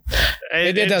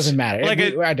 It doesn't matter.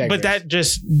 But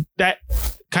that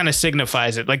kind of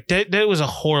signifies it. Like that was a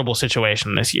horrible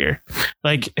situation this year.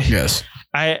 Like, yes,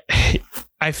 I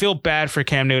feel bad for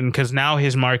Cam Newton, because now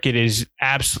his market is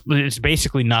it's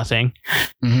basically nothing,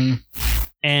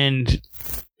 and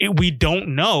we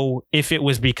don't know if it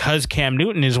was because Cam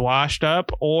Newton is washed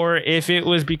up, or if it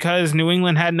was because New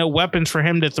England had no weapons for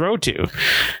him to throw to.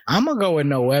 I'm going to go with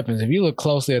no weapons. If you look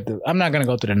closely at I'm not going to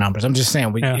go through the numbers. I'm just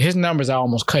saying his numbers are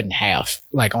almost cut in half,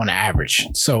 like on average.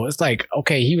 So it's like,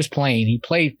 okay, he was playing. He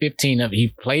played 15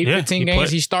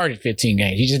 games. He started 15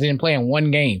 games. He just didn't play in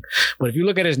 1 game. But if you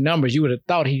look at his numbers, you would have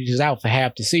thought he was out for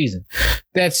half the season.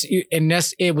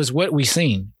 It was what we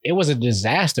seen. It was a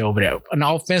disaster over there, an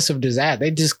offensive disaster.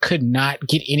 They just could not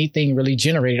get anything really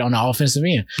generated on the offensive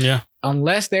end. Yeah.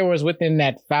 Unless they was within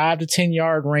that 5 to 10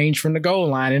 yard range from the goal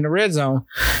line in the red zone.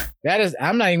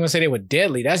 I'm not even gonna say they were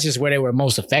deadly. That's just where they were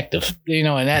most effective.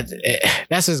 And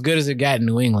that's as good as it got in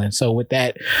New England. So with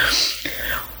that,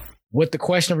 what the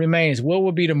question remains, what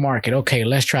will be the market? Okay,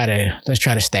 let's try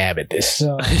to stab at this.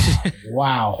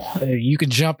 Wow. You can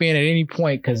jump in at any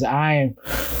point, because I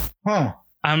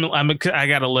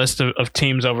got a list of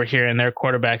teams over here and their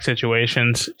quarterback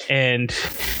situations, and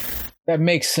that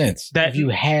makes sense. That if you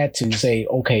had to say,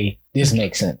 okay, this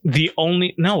makes sense.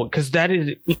 Because that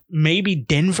is maybe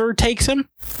Denver takes him,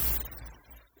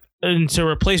 and to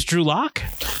replace Drew Lock.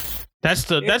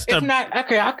 If not,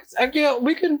 okay.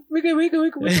 We can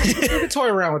toy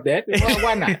around with that.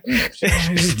 Why not?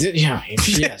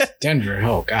 Yes, Denver.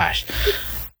 Oh gosh.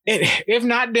 If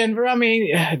not Denver, I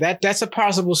mean, that's a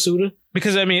possible suitor.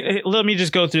 Because I mean, let me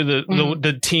just go through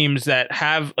the teams that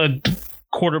have a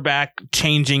quarterback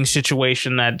changing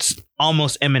situation that's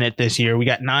almost imminent this year. We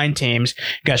got 9 teams.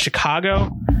 We got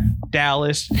Chicago,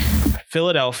 Dallas,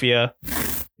 Philadelphia,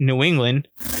 New England,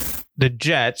 the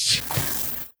Jets,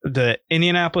 the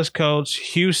Indianapolis Colts,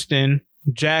 Houston,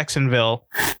 Jacksonville,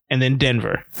 and then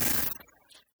Denver.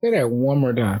 Say that one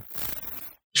more time.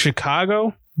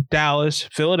 Chicago, Dallas,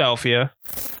 Philadelphia,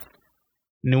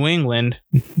 New England,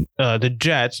 the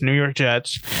Jets, New York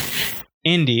Jets,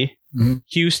 Indy,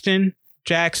 Houston,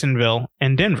 Jacksonville,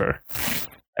 and Denver.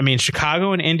 I mean,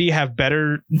 Chicago and Indy have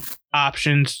better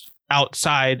options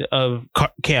outside of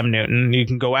Cam Newton. You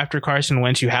can go after Carson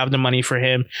Wentz. You have the money for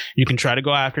him. You can try to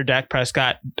go after Dak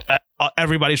Prescott.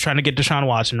 Everybody's trying to get Deshaun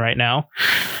Watson right now.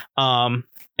 And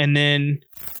then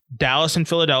Dallas and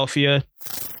Philadelphia.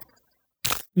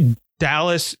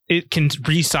 Dallas, it can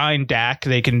re-sign Dak.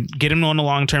 They can get him on a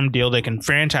long-term deal. They can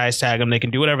franchise tag him. They can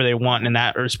do whatever they want in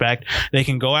that respect. They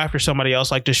can go after somebody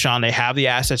else like Deshaun. They have the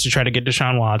assets to try to get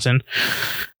Deshaun Watson.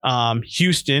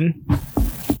 Houston,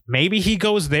 maybe he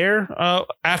goes there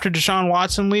after Deshaun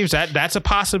Watson leaves. That's a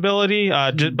possibility.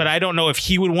 But I don't know if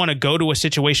he would want to go to a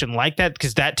situation like that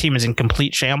because that team is in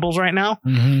complete shambles right now.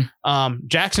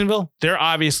 Jacksonville, they're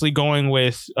obviously going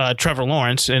with Trevor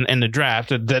Lawrence in the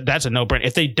draft. That's a no-brainer.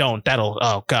 If they don't,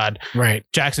 oh God. Right.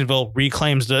 Jacksonville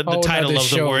reclaims the title of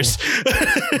the worst.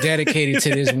 Dedicated to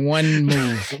this one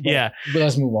move. But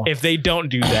let's move on. If they don't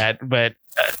do that, but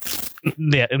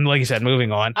yeah, and like you said,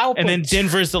 moving on. And then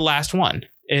Denver's the last one.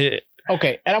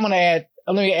 Okay, and I'm gonna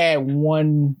add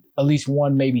one, at least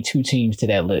one, maybe two teams to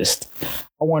that list.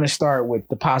 I want to start with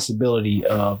the possibility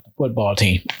of the football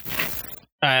team.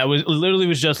 I was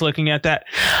just looking at that.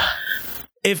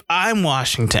 If I'm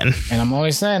Washington, and I'm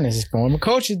only saying this, former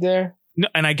coaches there. No,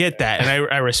 and I get that, and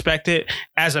I respect it.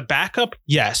 As a backup,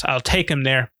 yes, I'll take him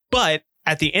there. But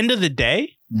at the end of the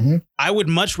day, I would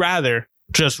much rather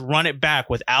just run it back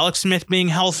with Alex Smith being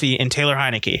healthy and Taylor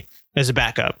Heineke as a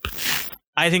backup.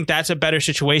 I think that's a better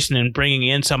situation than bringing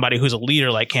in somebody who's a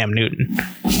leader like Cam Newton.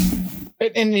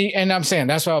 And I'm saying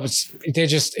that's why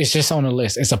it's just on the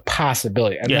list. It's a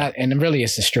possibility. And really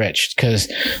it's a stretch because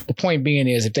the point being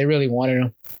is if they really wanted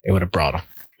him, they would have brought him.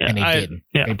 Yeah, and they didn't.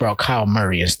 Yeah. They brought Kyle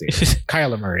Murray instead.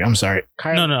 Kyler Murray. I'm sorry.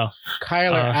 No.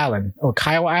 Kyler Allen. Or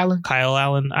Kyle Allen? Kyle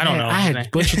Allen. I don't know. I had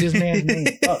butchered this man's name.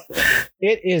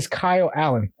 It is Kyle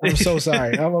Allen. I'm so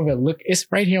sorry. I'm going to look. It's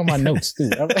right here on my notes, too.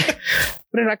 What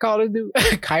did I call this dude?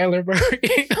 Kyler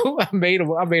Murray.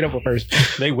 I made up a person.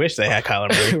 They wish they had Kyler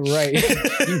Murray.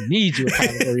 Right. You need your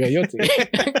Kyler Murray on your team.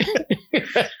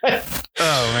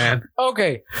 Oh, man.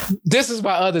 Okay. This is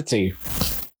my other team.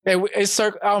 It's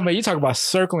oh man, you talk about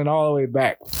circling all the way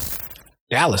back.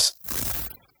 Dallas.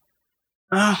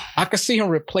 I could see him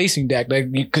replacing Dak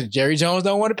because Jerry Jones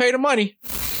don't want to pay the money.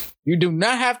 You do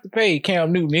not have to pay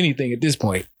Cam Newton anything at this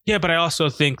point. Yeah, but I also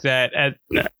think that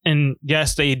and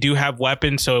yes, they do have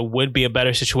weapons, so it would be a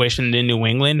better situation than New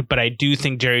England. But I do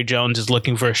think Jerry Jones is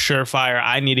looking for a surefire.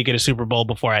 I need to get a Super Bowl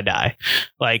before I die.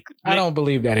 I don't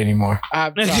believe that anymore.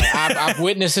 I've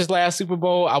witnessed his last Super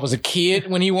Bowl. I was a kid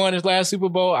when he won his last Super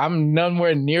Bowl. I'm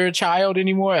nowhere near a child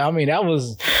anymore. I mean, that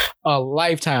was a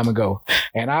lifetime ago,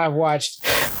 and I've watched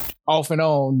off and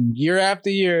on year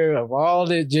after year of all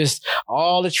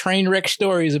the train wreck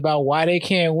stories about why they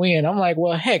can't win. I'm like,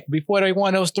 well, heck, before they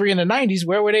won those three in the 90s,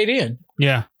 where were they then?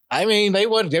 Yeah. I mean, they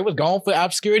was gone for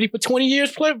obscurity for 20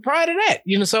 years prior to that,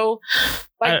 so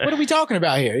what are we talking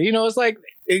about here? It's like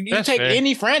you take fair.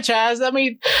 Any franchise. I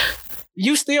mean,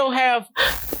 you still have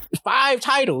 5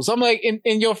 titles. I'm like,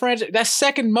 in your franchise, that's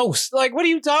second most. Like, what are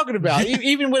you talking about?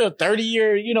 Even with a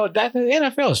 30-year, that the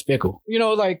NFL is fickle.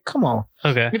 Come on.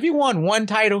 Okay. If you won one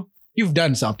title, you've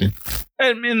done something.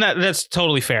 I mean, that's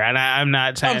totally fair. And I'm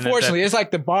not saying unfortunately, it's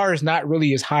like the bar is not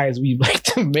really as high as we like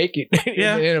to make it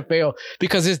in the NFL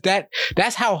because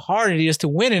that's how hard it is to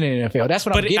win in the NFL. That's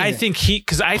what I'm getting at.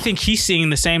 I think he's seeing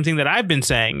the same thing that I've been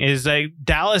saying is like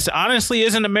Dallas honestly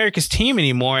isn't America's team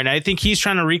anymore. And I think he's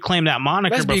trying to reclaim that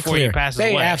moniker before he passes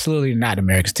away. They absolutely not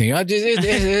America's team. It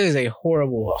is a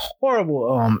horrible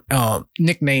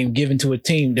nickname given to a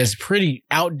team that's pretty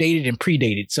outdated and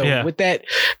predated. So with that,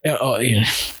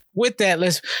 with that,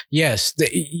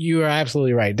 you are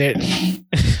absolutely right.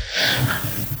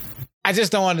 I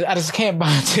just can't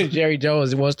buy into Jerry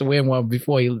Jones wants to win one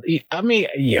before I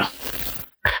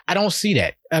don't see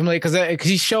that. I'm like, because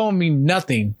he's showing me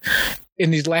nothing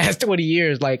in these last 20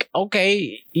 years. Like,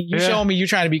 okay, you showing me you're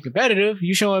trying to be competitive.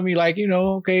 You showing me like,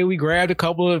 okay, we grabbed a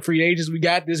couple of free agents. We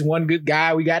got this one good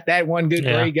guy. We got that one good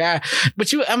great guy. But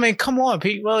come on,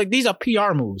 Pete. Well, these are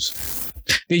PR moves.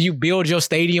 Did you build your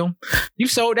stadium?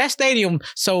 That stadium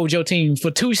sold your team for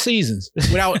 2 seasons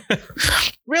without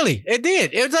really. It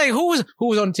did. It was like who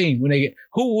was on the team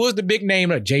who was the big name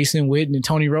like Jason Witten and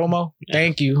Tony Romo? Yeah.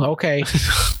 Thank you. Okay.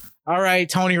 All right,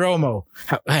 Tony Romo.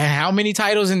 How many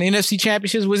titles in the NFC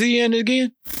championships was he in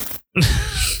again?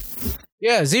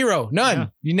 Yeah, 0, none. Yeah.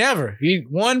 You never.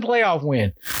 One playoff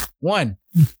win. One.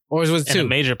 Or was it 2? And a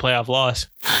major playoff loss.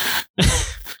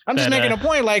 I'm just making a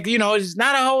point. Like, it's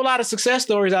not a whole lot of success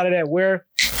stories out of that where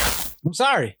I'm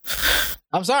sorry.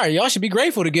 Y'all should be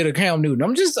grateful to get a Cam Newton.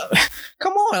 I'm just,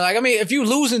 come on. Like, I mean, if you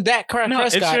losing Dak Prescott,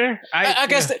 it's fair. I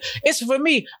guess it's for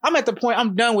me. I'm at the point.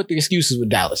 I'm done with the excuses with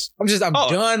Dallas. I'm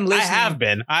done listening. I have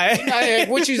been.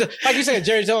 What you like you said,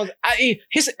 Jerry Jones.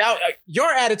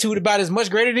 Your attitude about it is much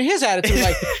greater than his attitude.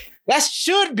 Like that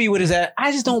should be what his attitude.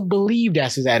 I just don't believe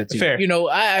that's his attitude. Fair.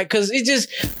 Because it just.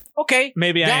 Okay,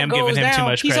 maybe I am giving him too much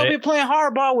credit. He's over here playing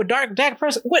hardball with Dak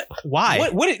Prescott. What? Why?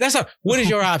 What is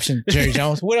your option, Jerry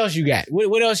Jones? What else you got?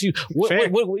 What else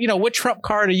what trump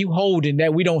card are you holding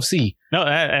that we don't see? No,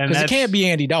 because it can't be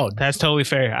Andy Dalton. That's totally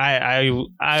fair.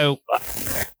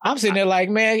 I'm sitting there like,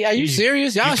 man, are you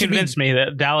serious? Y'all convinced me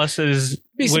that Dallas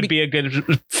would be a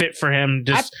good fit for him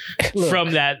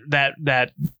from that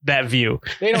view.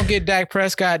 They don't get Dak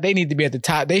Prescott. They need to be at the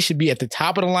top. They should be at the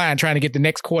top of the line trying to get the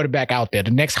next quarterback out there.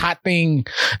 The next hot thing.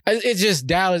 It's just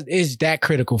Dallas is that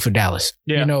critical for Dallas.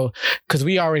 Yeah. Because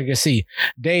we already can see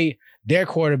their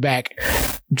quarterback,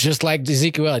 just like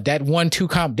Ezekiel, that 1-2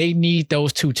 comp, they need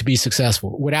those two to be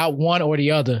successful. Without one or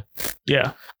the other,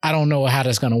 I don't know how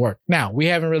that's going to work. Now, we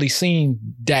haven't really seen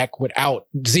Dak without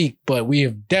Zeke, but we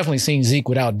have definitely seen Zeke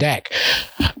without Dak.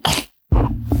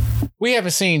 We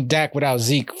haven't seen Dak without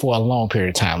Zeke for a long period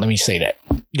of time. Let me say that.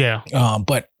 Yeah.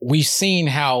 But we've seen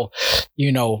how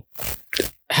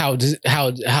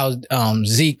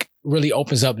Zeke really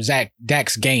opens up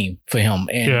Dak's game for him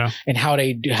and how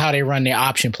they run their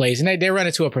option plays, and they run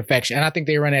it to a perfection, and I think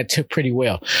they run it pretty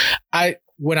well.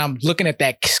 When I'm looking at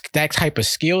that type of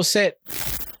skill set,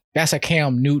 that's a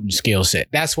Cam Newton skill set.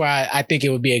 That's why I think it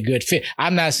would be a good fit.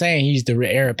 I'm not saying he's the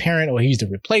heir apparent or he's the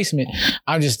replacement.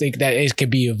 I just think that it could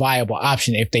be a viable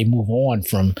option if they move on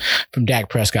from Dak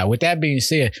Prescott. With that being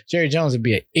said, Jerry Jones would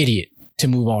be an idiot to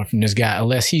move on from this guy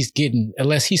unless he's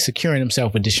securing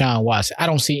himself with Deshaun Watson. I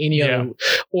don't see any other,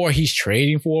 or he's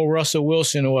trading for Russell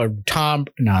Wilson or I'm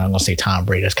going to say Tom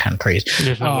Brady. That's kind of crazy.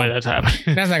 There's no way that's happening.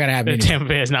 That's not going to happen. Tampa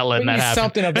Bay is not letting that happen.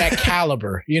 Something of that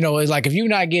caliber. It's like if you're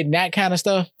not getting that kind of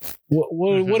stuff,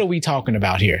 what are we talking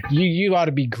about here? You ought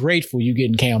to be grateful you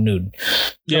getting Cam Newton.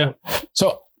 Yeah.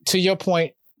 So to your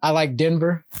point, I like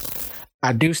Denver.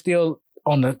 I do still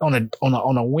on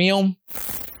a whim.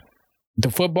 The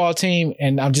football team,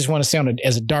 and I just want to say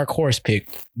as a dark horse pick,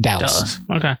 Dallas.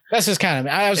 Okay. That's just kind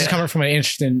of, I was just coming from an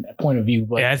interesting point of view.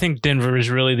 But I think Denver is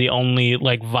really the only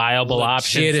viable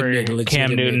option for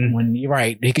Cam Newton. When you're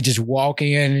right, he could just walk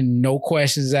in and no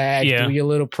questions asked, do your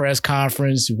little press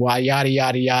conference, yada,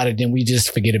 yada, yada, then we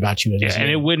just forget about you. And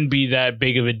it wouldn't be that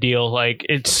big of a deal. Like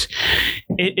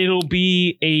it'll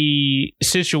be a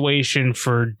situation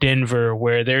for Denver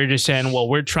where they're just saying, well,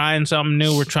 we're trying something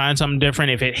new. We're trying something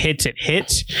different. If it hits, it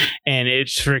hits. And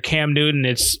it's for Cam Newton.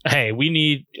 It's, hey,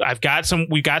 we got some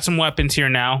weapons here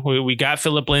now. We got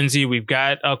Phillip Lindsay. We've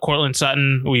got Cortland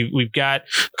Sutton. We've got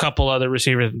a couple other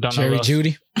receivers.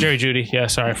 Jerry Jeudy. Yeah,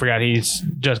 sorry, I forgot he's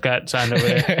just got signed over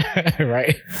there.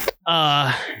 Right.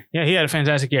 Yeah, he had a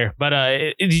fantastic year. But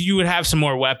you would have some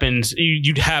more weapons.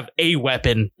 You'd have a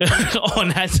weapon on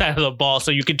that side of the ball,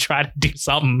 so you could try to do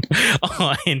something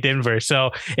in Denver.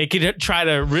 So it could try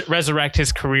to resurrect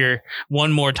his career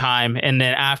one more time. And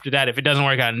then after that, if it doesn't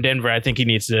work out in Denver, I think he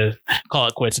needs to call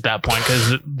it quits at that point,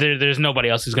 because there's nobody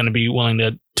else who's going to be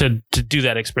willing to do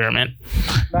that experiment.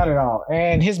 Not at all.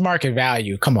 And his market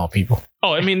value, come on, people.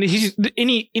 Oh, I mean, he's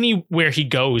anywhere he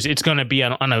goes, it's going to be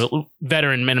on a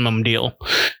veteran minimum deal.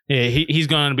 He's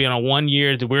going to be on a 1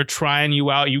 year that we're trying you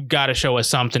out. You got to show us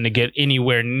something to get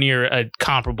anywhere near a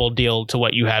comparable deal to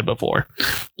what you had before.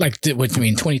 Like, what you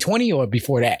mean, 2020 or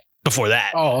before that? Before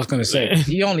that. Oh, I was going to say,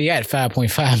 he only had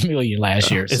 $5.5 million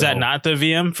last year. Is that not the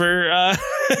VM for?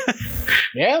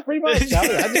 Yeah, pretty much.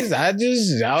 That's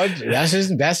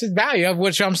his value of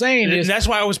what I'm saying. That's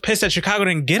why I was pissed that Chicago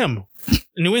didn't get him.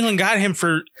 New England got him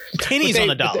for pennies on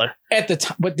the dollar at the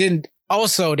time, but then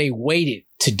also they waited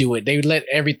to do it. They let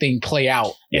everything play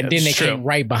out, and then they came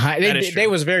right behind. They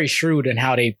was very shrewd in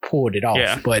how they pulled it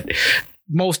off, but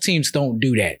most teams don't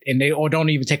do that, and they don't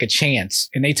even take a chance.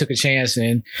 And they took a chance,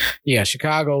 and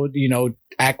Chicago,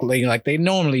 act like they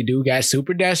normally do, got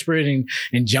super desperate and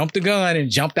jumped the gun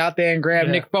and jumped out there and grabbed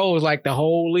Nick Foles like the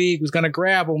whole league was going to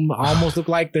grab him. Almost looked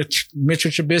like the Mitchell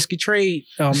Trubisky trade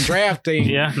draft thing.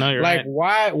 Yeah, no, you're like,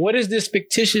 right. What is this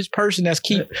fictitious person that's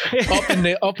keep up in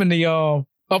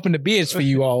the bids for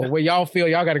you all, where y'all feel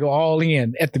y'all got to go all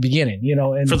in at the beginning,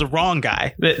 and for the wrong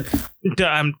guy. We're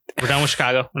done with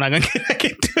Chicago. We're not going to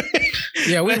get into it.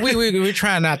 Yeah, we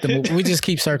try not to move. We just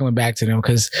keep circling back to them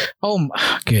because,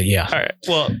 good, yeah. All right.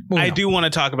 Well, I do want to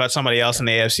talk about somebody else in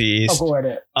the AFC East. Go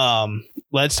ahead.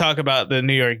 Let's talk about the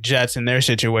New York Jets and their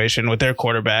situation with their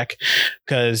quarterback,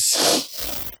 because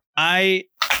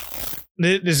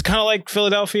this is kind of like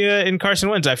Philadelphia and Carson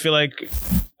Wentz. I feel like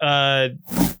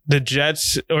the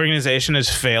Jets organization has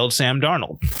failed Sam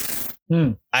Darnold.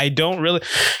 I don't really,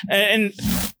 and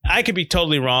I could be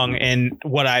totally wrong in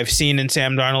what I've seen in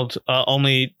Sam Darnold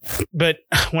but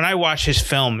when I watch his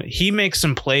film, he makes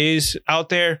some plays out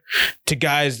there to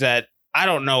guys that I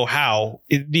don't know how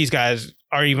these guys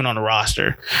are even on the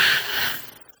roster.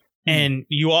 And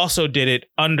you also did it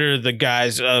under the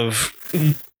guise of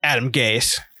Adam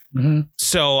Gase. Mm-hmm.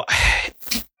 So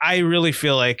I really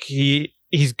feel like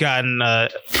he's gotten a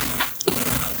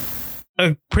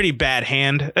pretty bad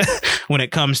hand when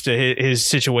it comes to his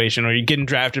situation, or you're getting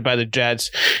drafted by the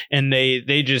Jets and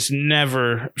they just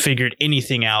never figured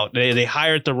anything out. They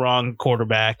hired the wrong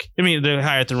quarterback. I mean, they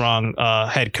hired the wrong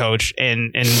head coach,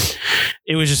 and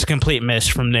it was just a complete miss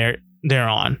from there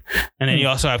on. And then you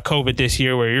also have COVID this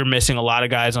year where you're missing a lot of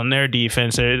guys on their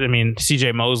defense. I mean,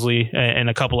 CJ Mosley and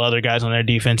a couple other guys on their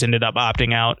defense ended up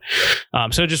opting out.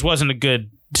 So it just wasn't a good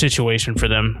situation for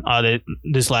them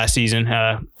this last season.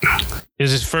 It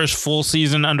was his first full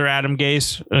season under Adam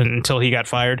Gase until he got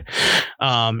fired.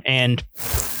 And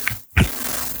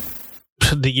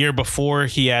the year before,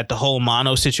 he had the whole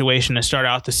mono situation to start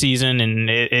out the season, and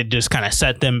it just kind of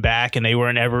set them back, and they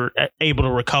weren't ever able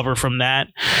to recover from that.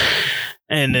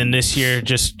 And then this year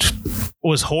just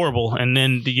was horrible. And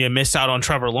then you miss out on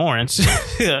Trevor Lawrence.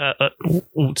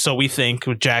 So we think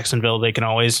with Jacksonville, they can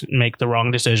always make the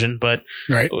wrong decision. But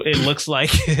It looks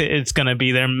like it's going to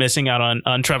be them missing out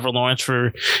on Trevor Lawrence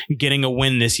for getting a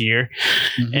win this year.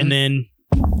 Mm-hmm. And then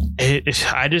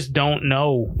I just don't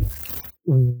know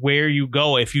where you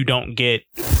go if you don't get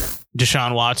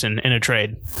Deshaun Watson in a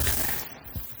trade.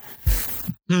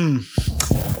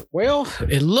 Well,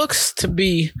 it looks to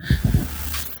be...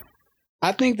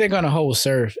 I think they're going to hold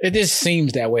serve. It just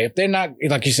seems that way. If they're not,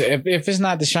 like you said, if it's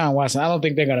not Deshaun Watson, I don't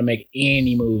think they're going to make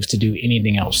any moves to do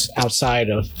anything else outside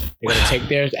of they're going to take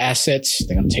their assets.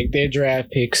 They're going to take their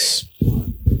draft picks.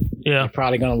 Yeah. They're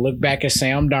probably going to look back at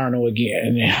Sam Darnold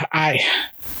again. And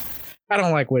I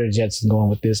don't like where the Jets are going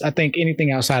with this. I think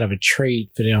anything outside of a trade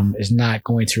for them is not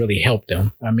going to really help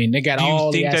them. I mean, they got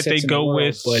all the assets in the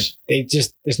world, but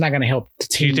it's not going to help the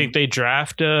team. Do you think they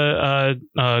draft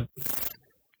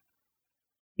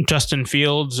Justin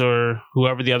Fields or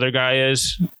whoever the other guy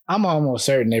is? I'm almost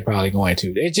certain they're probably going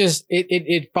to.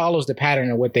 It follows the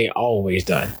pattern of what they always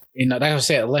done. You know, like I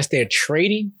said, unless they're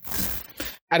trading,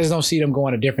 I just don't see them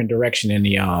going a different direction in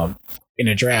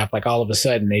the draft. Like all of a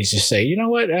sudden they just say, you know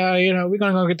what, we're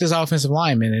going to go get this offensive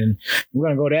lineman and we're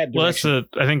going to go that direction. Well,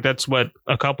 I think that's what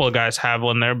a couple of guys have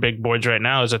on their big boards right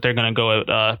now, is that they're going to go at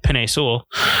Penei Sewell,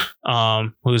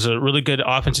 who's a really good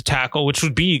offensive tackle, which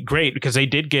would be great because they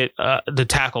did get the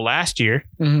tackle last year.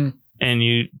 Mm-hmm. And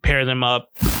you pair them up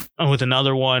with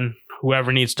another one.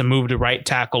 Whoever needs to move to right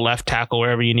tackle, left tackle,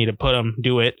 wherever you need to put them,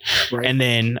 do it. Right. And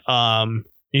then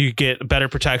you get better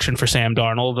protection for Sam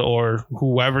Darnold or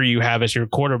whoever you have as your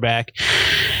quarterback.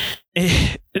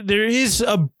 There is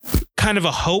a kind of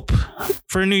a hope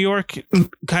for New York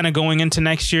kind of going into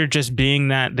next year, just being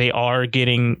that they are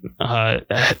getting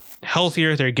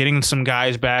healthier. They're getting some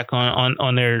guys back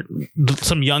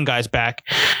some young guys back.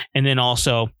 And then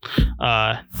also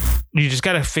you just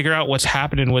got to figure out what's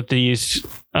happening with these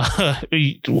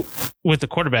with the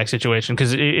quarterback situation.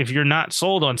 Because if you're not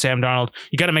sold on Sam Darnold,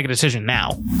 you got to make a decision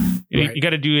now. Right. You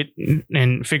got to do it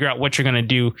and figure out what you're going to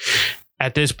do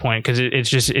at this point, because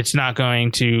it's not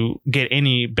going to get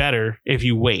any better if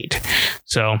you wait.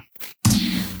 So,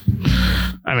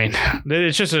 I mean,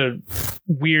 it's just a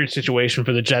weird situation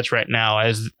for the Jets right now,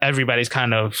 as everybody's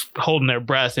kind of holding their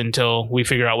breath until we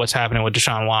figure out what's happening with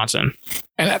Deshaun Watson.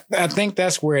 And I think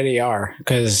that's where they are,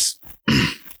 because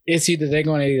it's either they're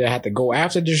going to have to go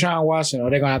after Deshaun Watson or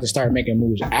they're going to have to start making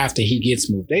moves after he gets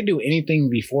moved. They do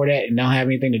anything before that and don't have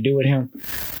anything to do with him.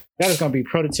 That is going to be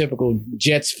prototypical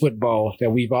Jets football that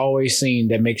we've always seen,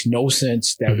 that makes no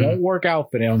sense, that won't work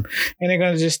out for them. And they're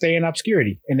going to just stay in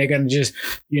obscurity. And they're going to just,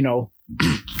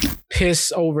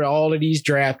 piss over all of these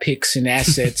draft picks and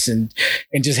assets and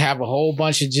just have a whole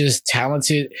bunch of just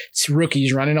talented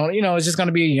rookies running on. It's just going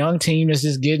to be a young team that's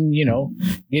just getting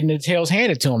the tails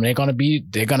handed to them. They're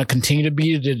going to continue to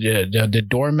be the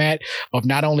doormat of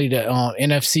not only the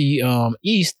NFC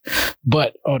East,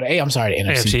 but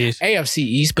the AFC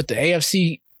East, but the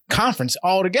AFC conference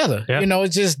altogether. Yeah. You know,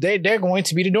 it's just they're going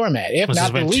to be the doormat, if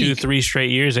not the league. 2-3 straight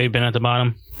years they've been at the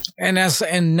bottom, and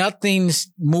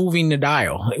nothing's moving the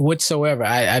dial whatsoever.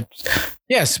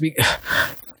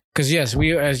 Because yes,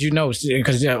 we, as you know,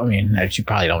 because I mean, as you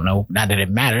probably don't know, not that it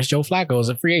matters, Joe Flacco is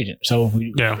a free agent, so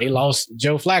they lost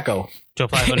Joe Flacco. Joe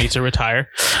Flacco needs to retire,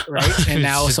 right? And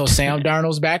now, so Sam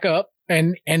Darnold's back up,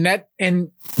 and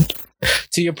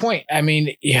to your point, I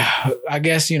mean, yeah, I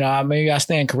guess, you know, maybe I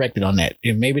stand corrected on that.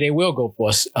 Maybe they will go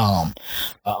for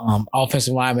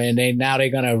offensive lineman, and they're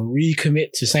gonna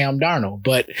recommit to Sam Darnold,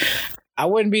 but. I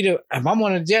wouldn't be if I'm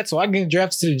on the Jets, so I get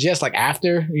drafted to the Jets like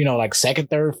after, you know, like second,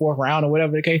 third, fourth round or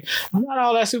whatever the case. I'm not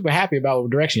all that super happy about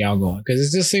what direction y'all going, because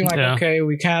it just seemed like, okay,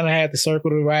 we kind of had to circle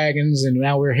the wagons, and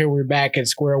now we're back at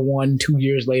square one 2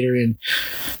 years later. And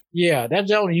yeah, that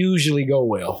don't usually go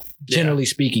well, generally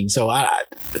speaking. So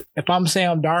if I'm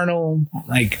Sam Darnold,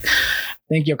 like,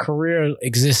 I think your career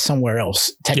exists somewhere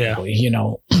else, technically, you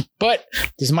know. But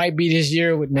this might be this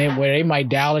year where they might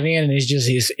dial it in, and it's just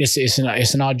it's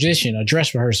an audition, a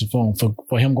dress rehearsal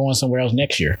for him going somewhere else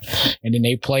next year, and then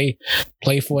they play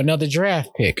for another draft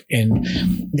pick. And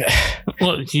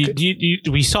well,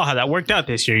 we saw how that worked out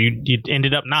this year. You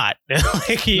ended up not. That's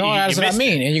what I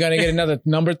mean. And you're gonna get another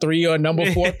number 3 or number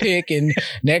 4 pick, and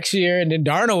next year, and then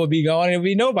Darnold will be gone. There'll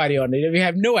be nobody on it. We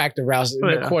have no active routes,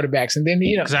 quarterbacks, and then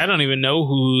because I don't even know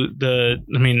who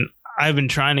I've been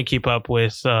trying to keep up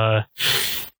with the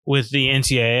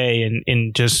NCAA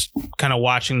and just kind of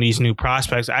watching these new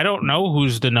prospects. I don't know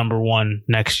who's the number 1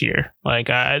 next year, like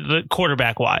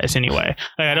quarterback wise anyway.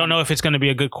 Like, I don't know if it's going to be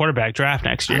a good quarterback draft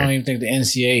next year. I don't even think the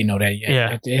NCAA know that yet.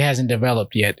 Yeah. It hasn't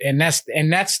developed yet. And that's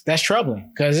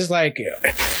troubling, because it's like,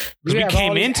 we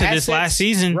came into this last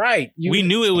season. Right. We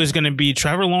knew it was going to be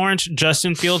Trevor Lawrence,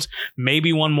 Justin Fields,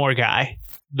 maybe one more guy.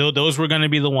 Those were going to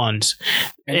be the ones.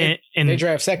 And they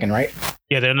draft second, right?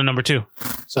 Yeah, they're the number 2.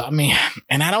 So, I mean,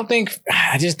 and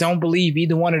I just don't believe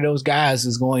either one of those guys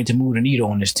is going to move the needle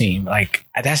on this team. Like,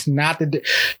 that's not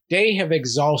they have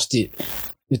exhausted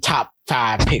the top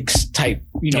 5 picks type,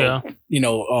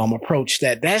 approach.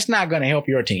 That's not going to help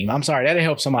your team. I'm sorry. That'll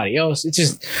help somebody else. It's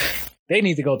just, they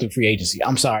need to go through free agency.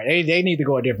 I'm sorry. They need to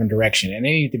go a different direction, and they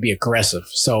need to be aggressive.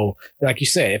 So, like you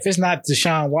said, if it's not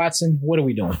Deshaun Watson, what are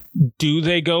we doing? Do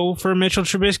they go for Mitchell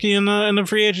Trubisky in the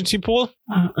free agency pool?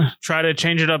 Try to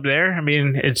change it up there? I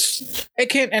mean, it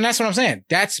can, and that's what I'm saying.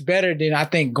 That's better than, I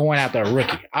think, going after a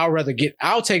rookie.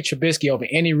 I'll take Trubisky over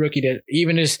any rookie that,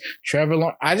 even this Trevor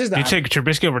Lawrence. You take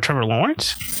Trubisky over Trevor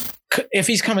Lawrence? If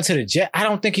he's coming to the Jets, I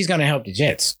don't think he's going to help the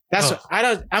Jets.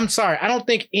 I'm sorry. I don't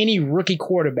think any rookie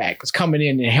quarterback is coming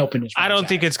in and helping this franchise. I don't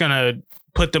think it's going to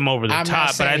put them over the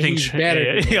top, but I think he's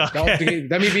better.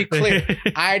 Let me be clear.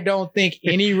 I don't think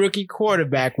any rookie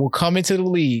quarterback will come into the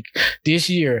league this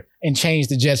year and change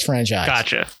the Jets franchise.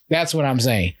 Gotcha. That's what I'm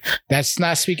saying. That's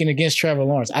not speaking against Trevor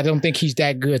Lawrence. I don't think he's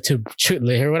that good to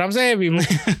hear what I'm saying, people.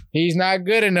 He's not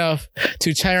good enough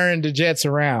to turn the Jets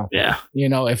around. Yeah. You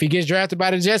know, if he gets drafted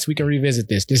by the Jets, we can revisit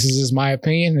this. This is just my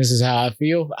opinion. This is how I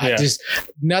feel. Yeah.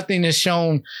 Nothing is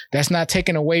shown. That's not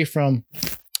taken away from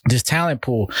this talent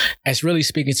pool. That's really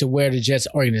speaking to where the Jets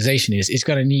organization is. It's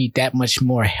going to need that much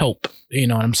more help. You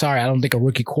know, and I'm sorry, I don't think a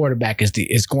rookie quarterback is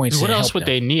going to. What else would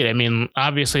they need? I mean,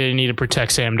 obviously they need to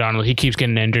protect Sam Darnold. He keeps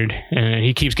getting injured and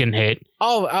he keeps getting hit.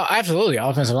 Oh, absolutely.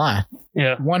 Offensive line.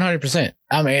 Yeah. 100%.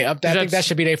 I mean, I think that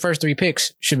should be their first 3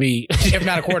 picks, should be, if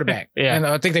not a quarterback. Yeah. And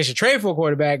I think they should trade for a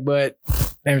quarterback, but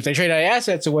if they trade their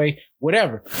assets away,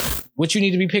 whatever. What you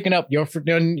need to be picking up, you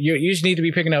just need to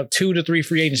be picking up 2 to 3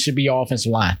 free agents should be your offensive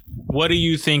line. What do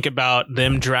you think about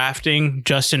them drafting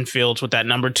Justin Fields with that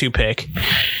number 2 pick?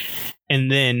 And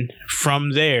then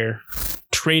from there,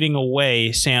 trading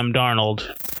away Sam Darnold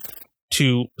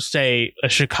to, say, a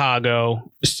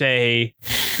Chicago, say,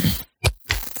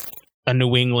 a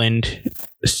New England,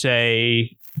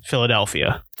 say,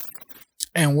 Philadelphia.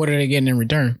 And what are they getting in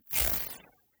return?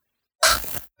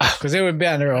 Because they would be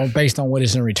based on what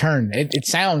is in return. It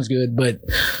sounds good, but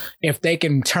if they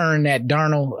can turn that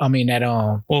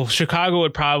well, Chicago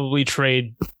would probably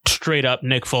trade straight up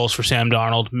Nick Foles for Sam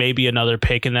Darnold, maybe another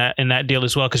pick in that deal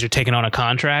as well, because you're taking on a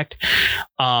contract.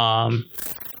 I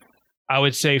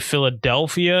would say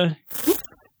Philadelphia,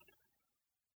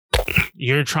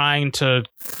 you're trying to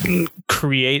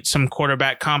create some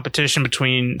quarterback competition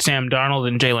between Sam Darnold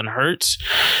and Jalen Hurts.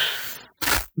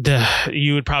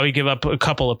 You would probably give up a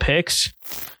couple of picks,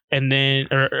 and then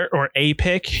or a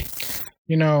pick.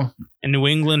 You know, in New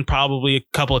England, probably a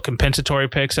couple of compensatory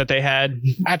picks that they had.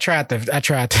 I tried to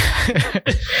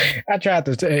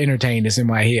entertain this in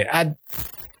my head.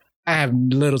 I have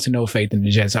little to no faith in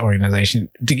the Jets organization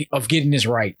of getting this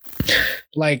right.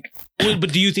 Like,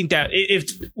 but do you think that if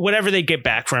whatever they get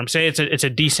back for him, say it's a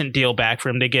decent deal back for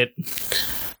him, they get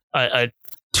a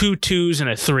 2 2s and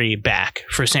a 3 back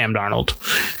for Sam Darnold,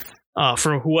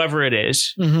 for whoever it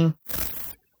is. Mm-hmm.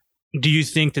 Do you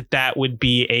think that would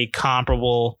be a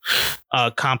comparable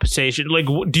compensation? Like,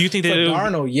 do you think that for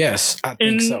Darnold? Yes, I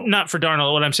think so. Not for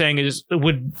Darnold. What I'm saying is,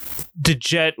 would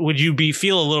you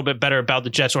feel a little bit better about the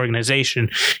Jets organization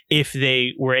if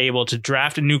they were able to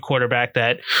draft a new quarterback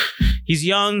that he's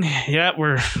young? Yeah,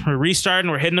 we're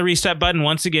restarting. We're hitting the reset button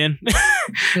once again,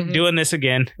 mm-hmm. doing this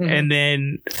again, mm-hmm. and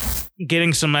then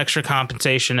getting some extra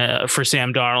compensation for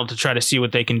Sam Darnold to try to see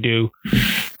what they can do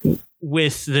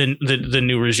with the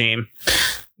new regime.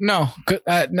 No,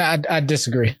 I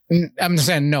disagree. I'm just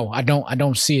saying no. I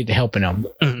don't see it helping them.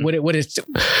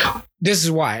 Mm-hmm. This is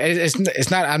why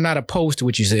it's not. I'm not opposed to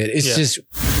what you said. It's just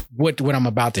what I'm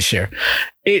about to share.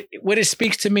 What it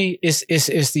speaks to me is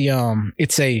it's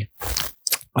a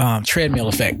treadmill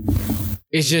effect.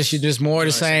 It's just you're just more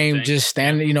the same, just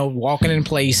standing, walking in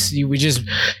place. We just,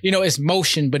 it's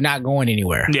motion, but not going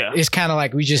anywhere. Yeah, it's kind of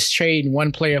like we just trading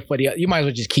one player for the other. You might as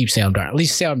well just keep Sam Darnold. At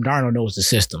least Sam Darnold knows the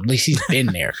system. At least he's been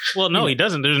there. Well, no, he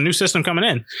doesn't. There's a new system coming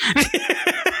in.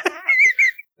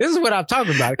 This is what I'm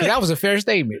talking about because that was a fair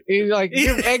statement.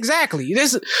 Exactly.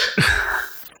 This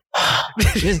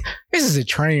is a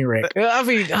train wreck. I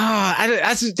mean,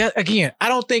 again, I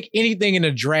don't think anything in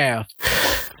the draft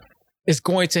is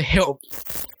going to help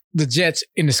the Jets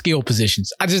in the skill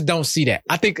positions. I just don't see that.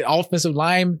 I think the offensive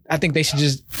line, I think they should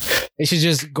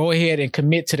just go ahead and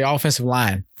commit to the offensive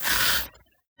line.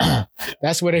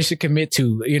 That's what they should commit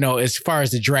to, as far as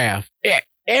the draft.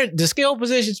 And the skill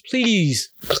positions,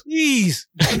 please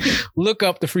look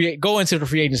up go into the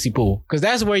free agency pool because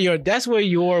that's where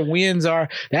your wins are.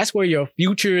 That's where your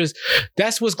future is.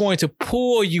 That's what's going to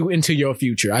pull you into your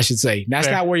future, I should say. That's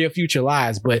not where your future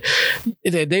lies, but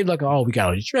they look, we got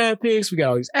all these draft picks, we got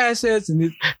all these assets,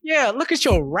 and look at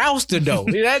your roster though.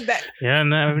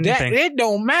 It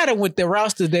don't matter with the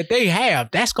roster that they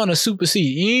have. That's going to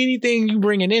supersede anything you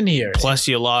bringing in here. Plus,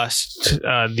 you lost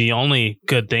the only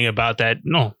good thing about that.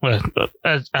 No,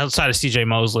 outside of CJ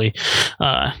Mosley,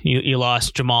 you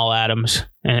lost Jamal Adams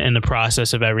in the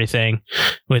process of everything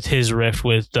with his rift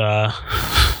with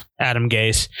Adam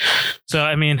Gase. So,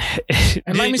 I mean...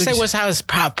 And let me say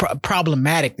how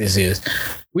problematic this is.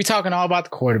 We talking all about the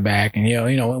quarterback and,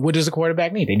 what does a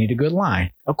quarterback need? They need a good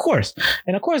line. Of course.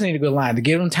 And of course they need a good line to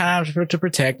give them time to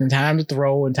protect and time to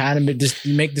throw and time to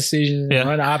make decisions and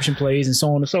run option plays and so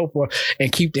on and so forth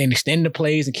and extend the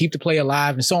plays and keep the play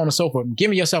alive and so on and so forth.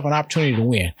 Giving yourself an opportunity to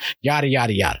win. Yada,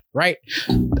 yada, yada. Right?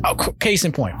 Case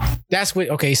in point. That's what...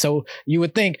 Okay, so you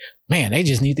would think, man, they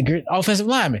just need the good offensive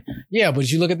lineman. Yeah, but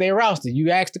you look at their roster. You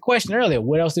asked the question earlier,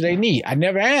 what else do they need? I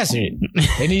never answered it.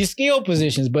 They need skill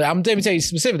positions, but let me tell you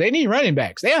specifically, they need running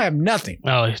backs. They don't have nothing.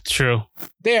 Oh, it's true.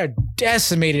 They are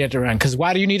decimated at the run. Because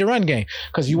why do you need a run game?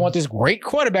 Because you want this great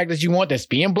quarterback that you want that's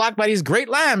being blocked by these great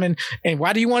linemen. And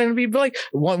why do you want him to be like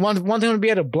want them to be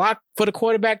able to block for the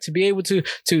quarterback to be able to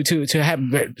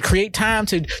create time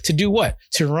to do what?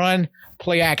 To run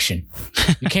play action.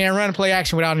 You can't run play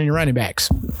action without any running backs.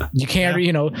 You can't,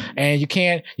 and you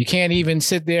can't even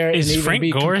sit there. Is and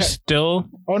Frank Gore still?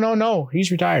 Oh no,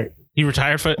 he's retired. He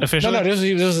retired officially? No, this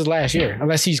was his last year,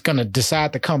 unless he's going to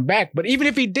decide to come back. But even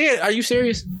if he did, are you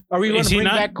serious? Are we going to bring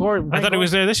back Gore? I thought he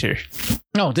was there this year.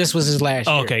 No, this was his last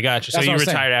year. Okay, gotcha. So you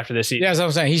retired after this season. Yeah, that's what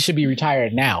I'm saying. He should be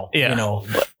retired now,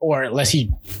 or unless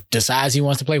he decides he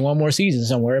wants to play one more season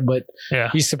somewhere. But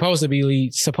he's supposed to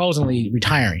be supposedly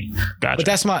retiring.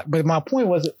 Gotcha. But my point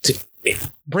was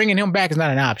bringing him back is not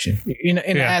an option in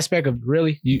the aspect of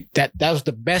really that was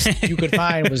the best you could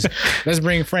find was let's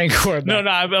bring Frank Gore back. No,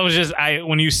 I was just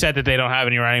when you said that they don't have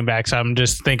any running backs, I'm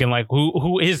just thinking like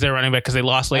who is their running back because they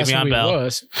lost Le'Veon Bell.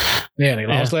 They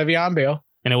lost Le'Veon Bell.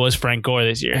 And it was Frank Gore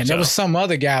this year. And there was some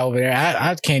other guy over there.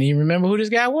 I can't even remember who this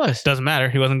guy was. Doesn't matter.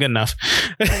 He wasn't good enough.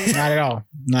 Not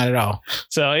at all.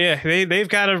 So, they've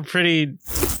got a pretty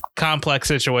complex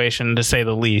situation, to say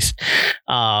the least.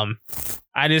 Because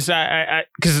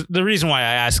the reason why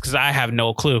I asked, because I have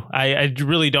no clue. I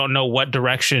really don't know what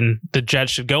direction the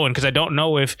Jets should go in, because I don't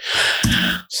know if...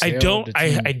 I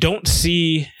don't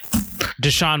see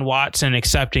Deshaun Watson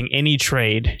accepting any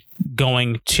trade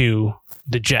going to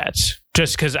the Jets,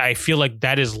 just because I feel like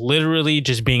that is literally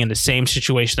just being in the same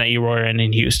situation that you were in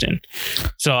Houston.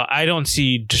 So I don't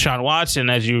see Deshaun Watson,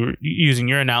 as you using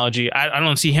your analogy, I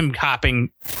don't see him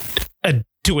hopping a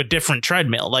to a different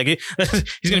treadmill. Like he's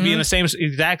going to be in the same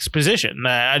exact position.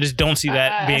 I just don't see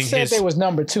that being his. I said they was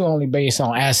number 2 only based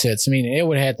on assets. I mean, it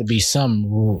would have to be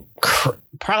some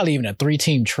probably even a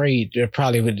 3-team trade.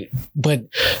 Probably would, but.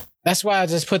 That's why I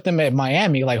just put them at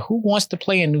Miami. Like, who wants to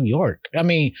play in New York? I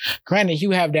mean, granted, you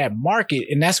have that market,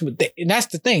 and that's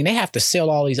the thing. They have to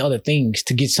sell all these other things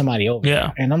to get somebody over.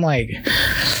 Yeah, and I'm like,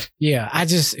 I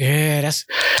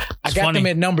got them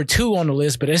at number 2 on the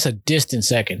list, but it's a distant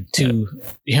second to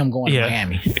him going to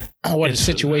Miami. What a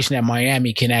situation that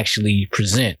Miami can actually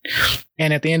present,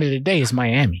 and at the end of the day, it's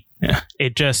Miami. Yeah,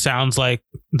 it just sounds like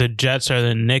the Jets are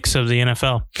the Knicks of the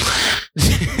NFL.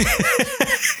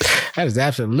 That is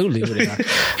absolutely what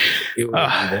it was.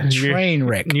 A train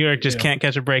wreck. New York just can't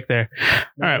catch a break there.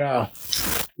 All right.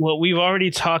 Well, we've already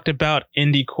talked about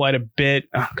Indy quite a bit,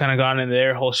 kind of gone into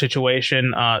their whole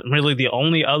situation. Really, the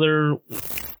only other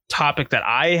topic that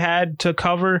I had to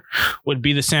cover would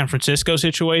be the San Francisco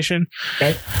situation.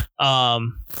 Okay.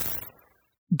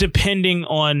 Depending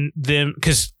on them,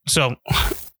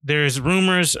 there's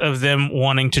rumors of them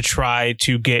wanting to try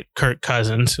to get Kirk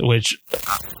Cousins, which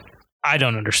I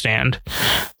don't understand.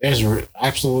 There's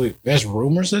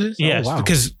rumors of this? Yes,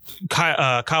 because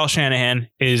Kyle Shanahan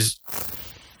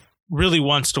really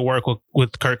wants to work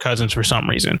with Kirk Cousins for some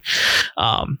reason.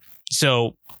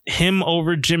 So him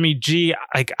over Jimmy G,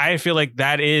 I feel like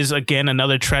that is, again,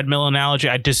 another treadmill analogy.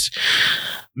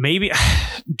 Maybe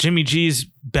Jimmy G's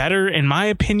better in my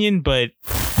opinion, but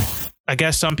I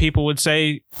guess some people would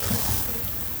say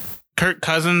Kirk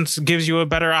Cousins gives you a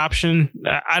better option.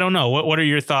 I don't know. What are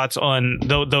your thoughts on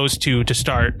those two to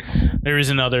start? There is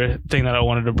another thing that I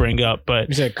wanted to bring up, but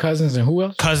you said Cousins and who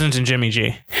else? Cousins and Jimmy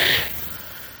G.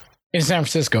 In San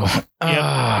Francisco. Yep.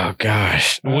 Oh,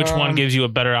 gosh. Which one gives you a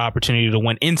better opportunity to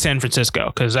win in San Francisco?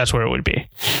 Because that's where it would be.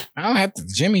 I'll have to.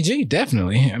 Jimmy G,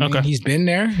 definitely. I mean, he's been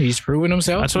there. He's proven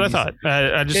himself. That's what I thought.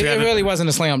 It really wasn't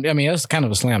a slam. I mean, it was kind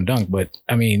of a slam dunk, but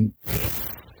I mean,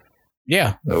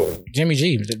 yeah, Jimmy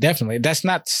G, definitely. That's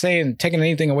not taking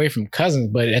anything away from Cousins,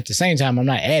 but at the same time, I'm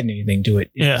not adding anything to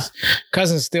it.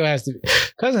 Cousins has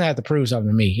to prove something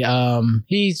to me.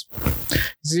 He's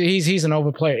an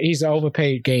overplayer. He's an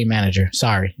overpaid game manager.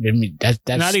 Sorry, that's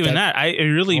not even that. I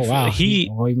really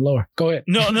even lower. Go ahead.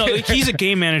 No, he's a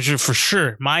game manager for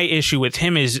sure. My issue with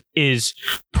him is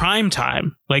prime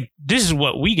time. Like, this is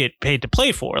what we get paid to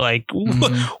play for. Like,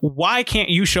 why can't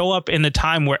you show up in the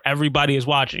time where everybody is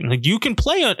watching? Like, you can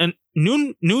play on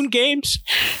noon games.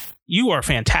 You are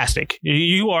fantastic.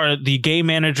 You are the game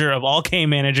manager of all game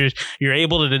managers. You're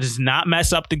able to just not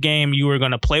mess up the game. You are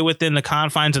going to play within the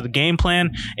confines of the game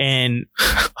plan, and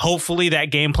hopefully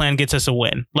that game plan gets us a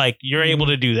win. Like, you're able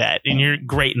to do that, and you're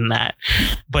great in that.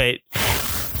 But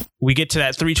we get to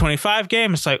that 325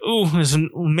 game. It's like, ooh, there's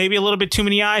maybe a little bit too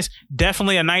many eyes.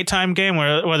 Definitely a nighttime game,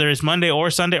 whether it's Monday or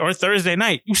Sunday or Thursday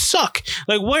night. You suck.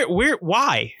 Like, where,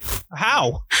 why,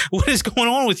 how, what is going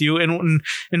on with you? And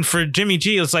for Jimmy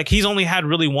G, it's like he's only had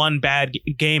really one bad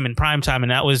game in primetime,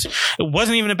 and it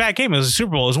wasn't even a bad game. It was a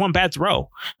Super Bowl. It was one bad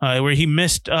throw where he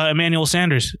missed Emmanuel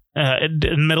Sanders in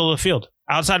the middle of the field.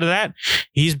 Outside of that,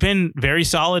 he's been very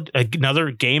solid. Another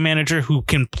game manager who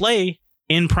can play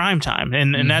in prime time,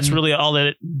 and that's really all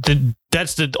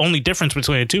that's the only difference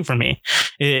between the two for me,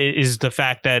 is the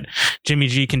fact that Jimmy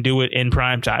G can do it in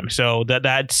prime time. So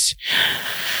that's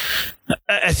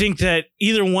I think that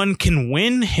either one can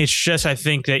win. It's just, I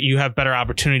think that you have better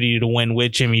opportunity to win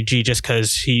with Jimmy G just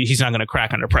because he's not going to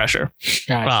crack under pressure.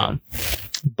 Gotcha.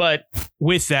 But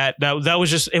with that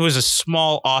was just, it was a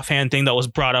small offhand thing that was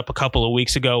brought up a couple of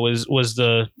weeks ago was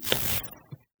the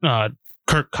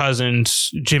Kirk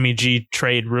Cousins, Jimmy G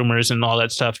trade rumors and all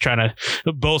that stuff,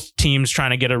 both teams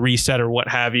trying to get a reset or what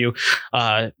have you.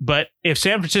 But if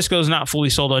San Francisco is not fully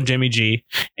sold on Jimmy G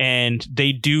and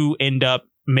they do end up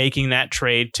making that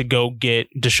trade to go get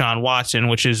Deshaun Watson,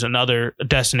 which is another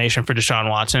destination for Deshaun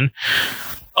Watson,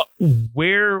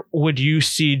 where would you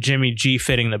see Jimmy G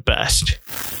fitting the best?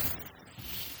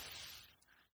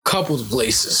 Couple of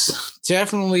places.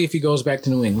 Definitely if he goes back to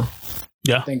New England.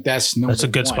 Yeah, I think that's a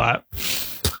good spot.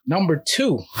 Number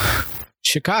 2,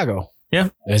 Chicago. Yeah,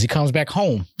 as he comes back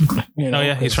home.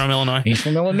 He's from Illinois. He's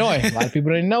from Illinois. A lot of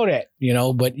people didn't know that,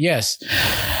 but yes,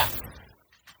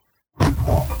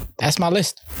 that's my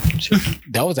list.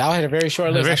 I had a very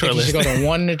short list. I think you should go to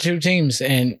 1 or 2 teams.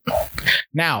 And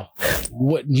now,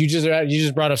 what you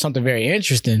just brought up something very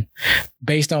interesting.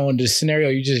 Based on the scenario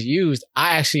you just used,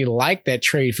 I actually like that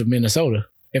trade for Minnesota.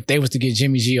 if they was to get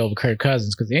Jimmy G over Kirk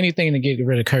Cousins, because anything to get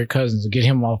rid of Kirk Cousins or get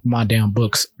him off my damn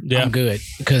books, I'm good.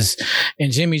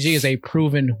 And Jimmy G is a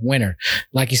proven winner.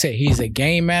 Like you said, he's a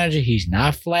game manager. He's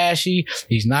not flashy.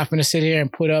 He's not going to sit here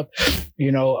and put up, give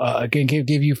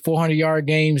you 400-yard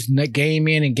games, game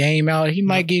in and game out. He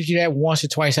might give you that once or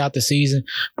twice out the season,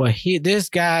 but this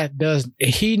guy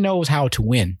he knows how to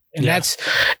win. And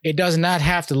it does not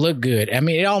have to look good. I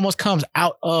mean, it almost comes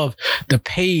out of the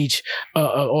page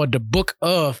or the book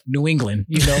of New England,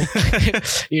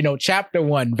 chapter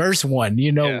 1, verse 1,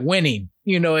 winning,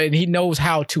 and he knows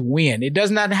how to win. It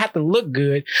does not have to look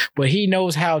good, but he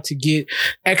knows how to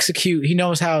execute. He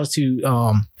knows how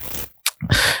to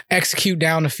execute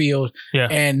down the field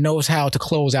and knows how to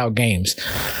close out games.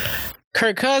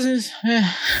 Kirk Cousins,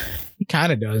 he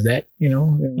kind of does that,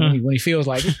 when he feels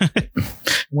like it.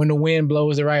 When the wind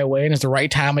blows the right way and it's the right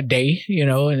time of day,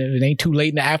 and it ain't too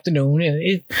late in the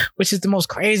afternoon, which is the most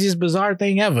craziest, bizarre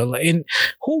thing ever. And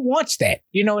who wants that?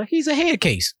 He's a head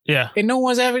case. Yeah. And no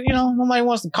one's ever, nobody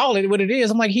wants to call it what it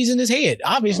is. I'm like, he's in his head,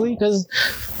 obviously, because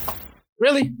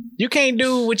really, you can't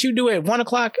do what you do at 1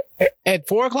 o'clock at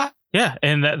 4 o'clock. Yeah,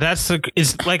 and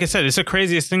it's like I said, it's the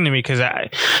craziest thing to me because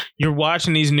you're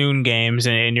watching these noon games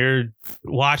and you're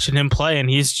watching him play, and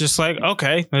he's just like,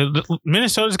 okay,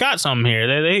 Minnesota's got something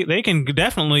here. They can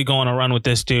definitely go on a run with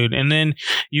this dude. And then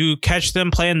you catch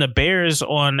them playing the Bears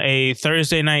on a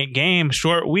Thursday night game,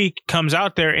 short week, comes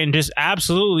out there and just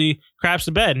absolutely craps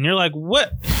the bed, and you're like,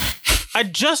 what? I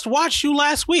just watched you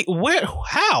last week. Where?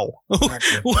 How?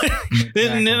 Exactly.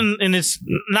 And it's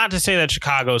not to say that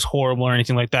Chicago is horrible or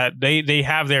anything like that. They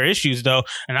have their issues though,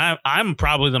 and I'm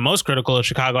probably the most critical of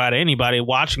Chicago out of anybody.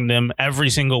 Watching them every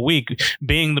single week,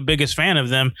 being the biggest fan of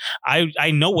them,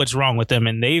 I know what's wrong with them,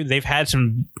 and they've had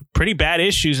some pretty bad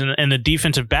issues in the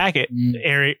defensive back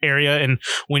area. And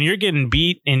when you're getting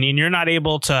beat and you're not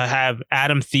able to have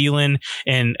Adam Thielen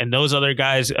and those other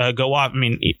guys go off. I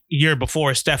mean, year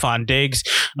before Stephon Diggs.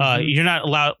 You're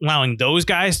not allowing those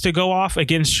guys to go off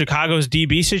against Chicago's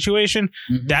DB situation.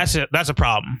 That's a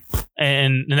problem,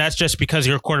 and that's just because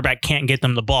your quarterback can't get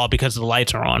them the ball because the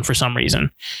lights are on for some reason.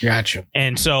 Gotcha.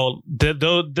 And so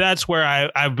that's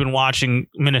where I've been watching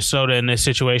Minnesota in this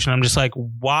situation. I'm just like,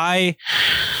 why?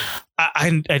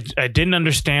 I didn't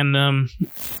understand them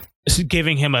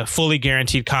giving him a fully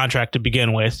guaranteed contract to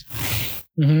begin with.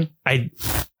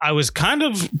 I was kind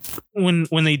of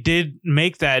when they did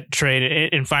make that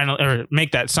trade and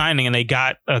make that signing and they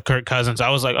got Kirk Cousins,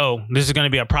 I was like, oh, this is going to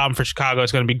be a problem for Chicago.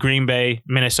 It's going to be Green Bay,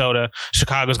 Minnesota.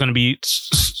 Chicago's going to be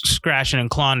scratching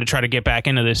and clawing to try to get back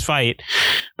into this fight.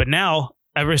 But now,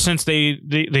 ever since they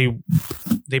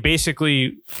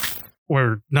basically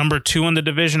were number 2 in the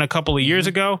division a couple of years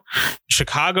ago,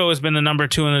 Chicago has been the number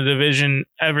 2 in the division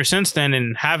ever since then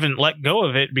and haven't let go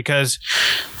of it because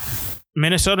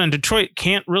Minnesota and Detroit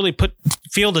can't really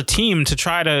field a team to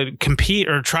try to compete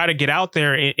or try to get out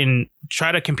there and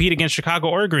try to compete against Chicago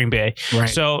or Green Bay. Right.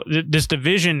 So this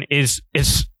division is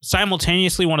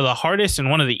simultaneously one of the hardest and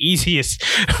one of the easiest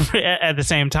at the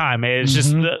same time. It's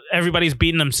just everybody's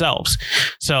beating themselves.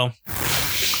 So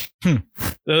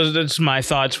that's my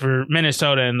thoughts for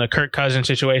Minnesota and the Kirk Cousins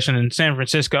situation. In San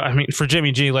Francisco, I mean, for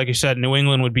Jimmy G, like you said, New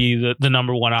England would be the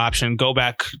number one option. Go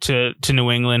back to New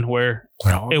England where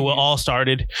it all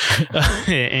started.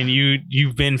 And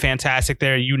you've been fantastic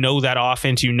there. You know that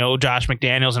offense. You know Josh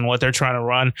McDaniels and what they're trying to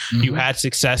run. You had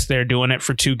success there doing it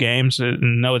for 2 games.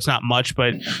 No, it's not much,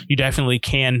 but you definitely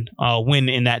can win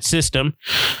in that system.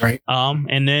 Right.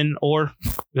 And then, or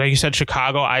like you said,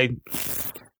 Chicago,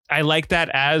 I like that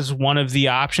as one of the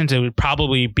options. It would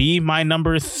probably be my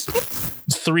number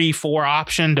 3-4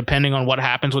 option, depending on what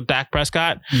happens with Dak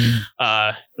Prescott,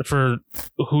 for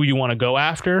who you want to go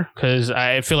after. Because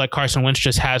I feel like Carson Wentz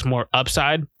just has more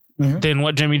upside than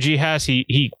what Jimmy G has.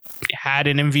 He had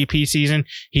an MVP season.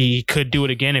 He could do it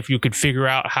again if you could figure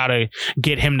out how to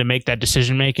get him to make that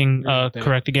decision making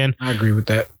correct again. I agree with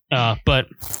that. But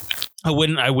I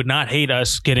would not hate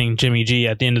us getting Jimmy G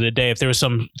at the end of the day. If there was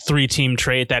some 3-team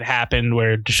trade that happened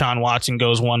where Deshaun Watson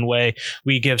goes one way,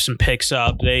 we give some picks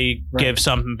up, they give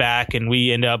something back, and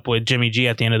we end up with Jimmy G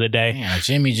at the end of the day. Yeah,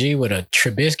 Jimmy G with a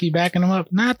Trubisky backing him up,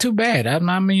 not too bad.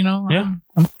 I'm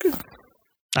good.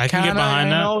 I can get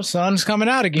behind that. Sun's coming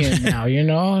out again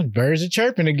now, birds are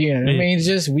chirping again. I mean,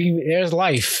 there's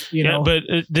life, But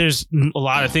there's a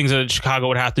lot of things that Chicago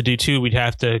would have to do too. We'd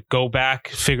have to go back,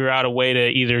 figure out a way to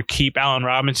either keep Allen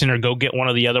Robinson or go get one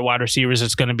of the other wide receivers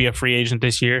that's going to be a free agent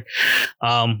this year.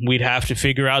 We'd have to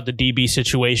figure out the DB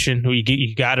situation.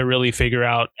 You got to really figure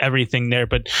out everything there.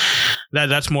 But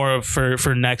that's more of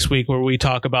for next week where we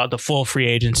talk about the full free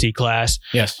agency class.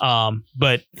 Yes.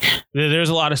 But there's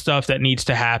a lot of stuff that needs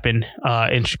to happen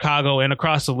in Chicago and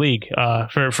across the league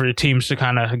for the teams to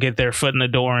kind of get their foot in the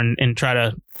door and try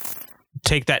to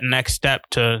take that next step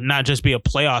to not just be a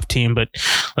playoff team, but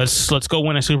let's go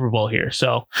win a Super Bowl here.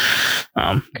 So,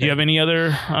 do you have any other?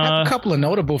 I have a couple of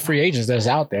notable free agents that's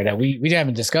out there that we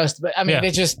haven't discussed, but I mean,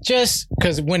 it's just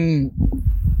because we're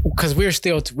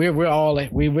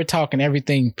talking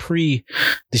everything pre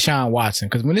Deshaun Watson,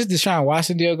 because when this Deshaun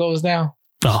Watson deal goes down.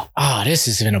 Oh, this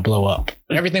is going to blow up.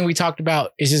 Everything we talked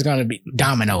about is just going to be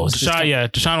dominoes.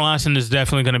 Deshaun Watson is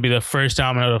definitely going to be the first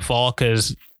domino to fall,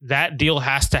 because that deal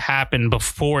has to happen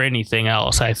before anything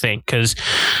else, I think. Because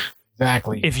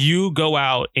exactly, if you go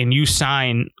out and you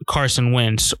sign Carson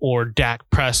Wentz or Dak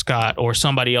Prescott or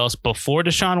somebody else before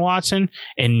Deshaun Watson,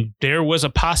 and there was a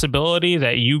possibility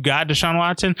that you got Deshaun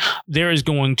Watson, there is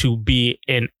going to be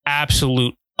an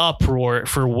absolute uproar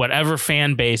for whatever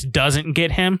fan base doesn't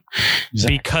get him.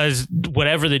 Exactly. Because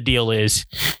whatever the deal is,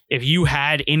 if you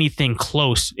had anything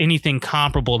close, anything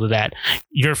comparable to that,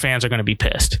 your fans are going to be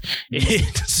pissed.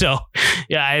 So,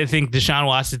 yeah, I think Deshaun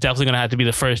Watson is definitely going to have to be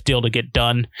the first deal to get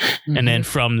done. Mm-hmm. And then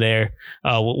from there,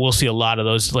 we'll see a lot of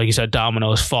those, like you said,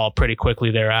 dominoes fall pretty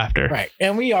quickly thereafter. Right.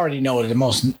 And we already know that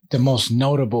the most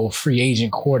notable free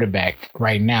agent quarterback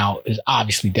right now is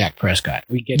obviously Dak Prescott.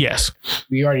 Yes.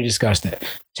 We already discussed that.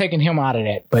 Taking him out of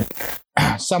that, but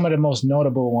some of the most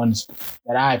notable ones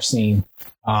that I've seen,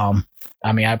 I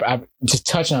just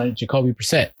touched on it, Jacoby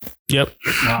Brissett. Yep.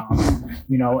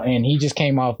 And he just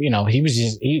came off, he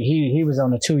was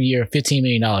on a 2-year, $15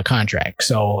 million contract.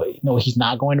 So, he's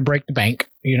not going to break the bank,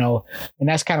 and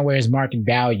that's kind of where his market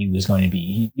value is going to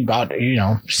be. He about,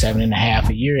 7.5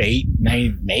 a year, 8,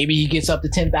 9, maybe he gets up to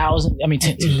 10,000. I mean,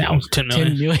 10,000, 10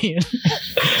 million,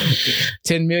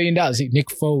 $10 million. Nick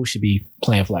Foles should be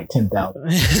playing for like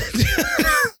 10,000.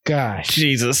 Gosh,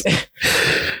 Jesus,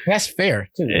 that's fair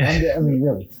too. I mean,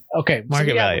 really. Okay,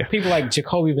 market value. People like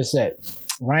Jacoby Brissett,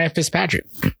 Ryan Fitzpatrick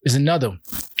is another one.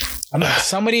 I mean,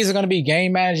 some of these are going to be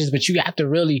game managers, but you have to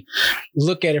really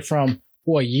look at it for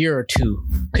a year or two.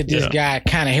 Could this guy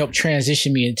kind of help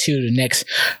transition me into the next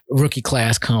rookie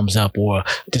class comes up, or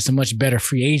just a much better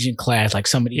free agent class? Like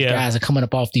some of these guys are coming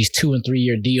up off these 2 and 3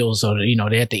 year deals, or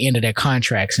they're at the end of their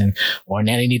contracts, or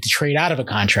now they need to trade out of a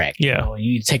contract. Yeah,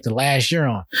 you need to take the last year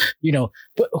on.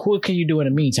 But what can you do in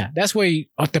the meantime? That's where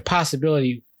the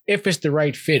possibility, if it's the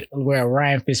right fit, where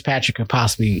Ryan Fitzpatrick could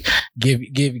possibly give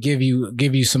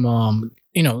you some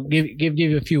give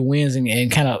you a few wins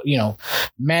and kind of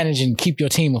manage and keep your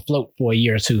team afloat for a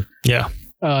year or two. Yeah.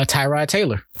 Tyrod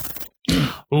Taylor.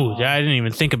 Oh, yeah, I didn't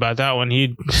even think about that one.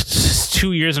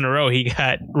 2 years in a row he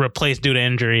got replaced due to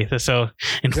injury. So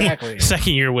exactly.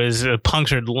 Second year was a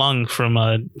punctured lung from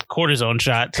a cortisone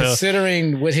shot. So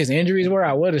considering what his injuries were,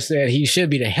 I would have said he should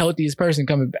be the healthiest person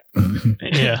coming back.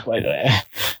 Yeah. But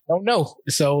don't know.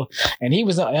 So, and he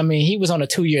was on a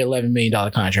 2-year, $11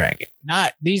 million contract.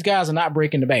 These guys are not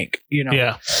breaking the bank,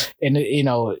 Yeah. And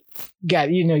you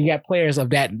got players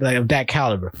of that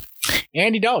caliber.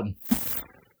 Andy Dalton.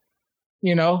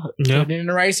 In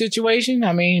the right situation.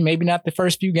 I mean, maybe not the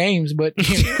first few games, but in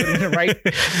the right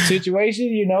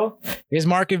situation, his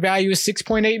market value is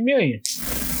 $6.8 million.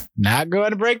 Not going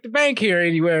to break the bank here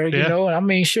anywhere, I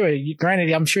mean, sure.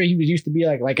 Granted, I'm sure he was used to be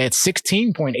like at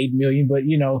 $16.8 million, but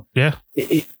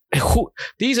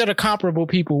these are the comparable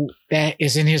people that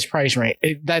is in his price range,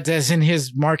 that's in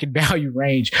his market value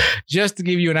range, just to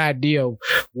give you an idea of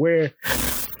what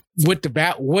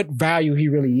value he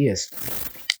really is.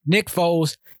 Nick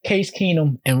Foles, Case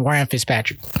Keenum, and Ryan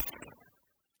Fitzpatrick.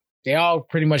 They all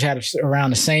pretty much had around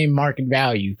the same market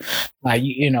value. Like,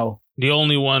 the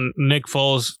only one, Nick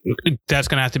Foles, that's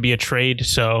going to have to be a trade.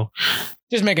 So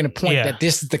just making a point that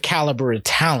this is the caliber of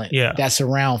talent that's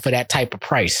around for that type of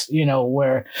price, and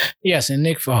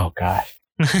Nick Foles, oh gosh.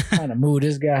 Trying to move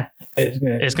this guy.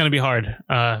 It's going to be hard,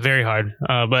 very hard.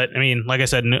 But I mean, like I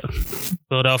said,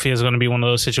 Philadelphia is going to be one of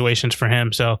those situations for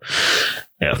him. So,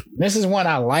 yeah, this is one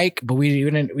I like, but we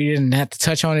didn't have to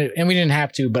touch on it, and we didn't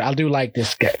have to. But I do like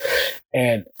this guy,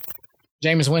 and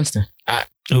Jameis Winston.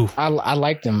 I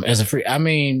like them as a free. I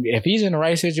mean, if he's in the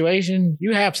right situation,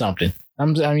 you have something.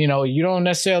 You don't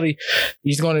necessarily,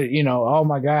 he's going to, oh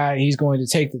my God, he's going to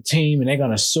take the team and they're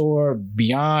going to soar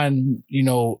beyond,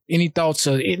 any thoughts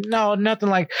of it. No, nothing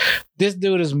like this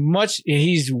dude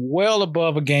he's well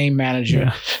above a game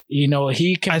manager. Yeah.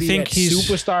 He can be at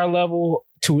superstar level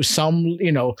to some,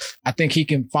 I think he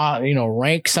can find,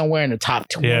 rank somewhere in the top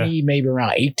 20, maybe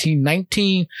around 18,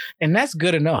 19. And that's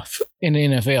good enough in the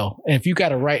NFL. And if you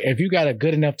got a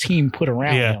good enough team put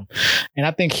around him, and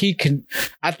I think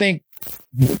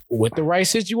with the right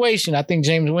situation, I think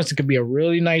Jameis Winston could be a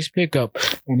really nice pickup.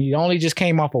 And he only just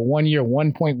came off a 1 year,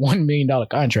 $1.1 million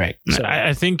contract. So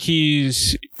I think he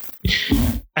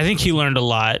learned a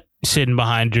lot sitting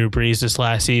behind Drew Brees this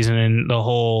last season and the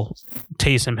whole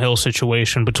Taysom Hill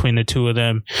situation between the two of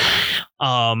them.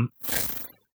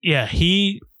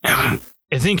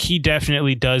 I think he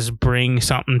definitely does bring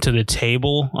something to the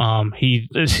table. He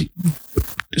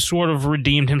sort of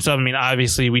redeemed himself. I mean,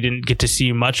 obviously we didn't get to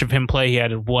see much of him play. He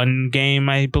had one game,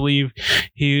 I believe,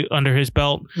 under his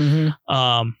belt.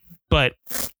 Mm-hmm. But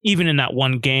even in that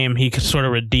one game, he sort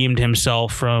of redeemed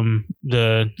himself from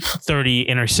the 30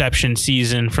 interception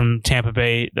season from Tampa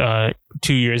Bay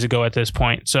 2 years ago at this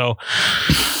point. So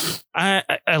I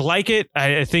like it.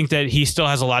 I think that he still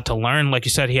has a lot to learn. Like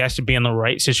you said, he has to be in the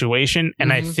right situation.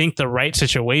 And I think the right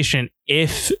situation,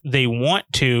 if they want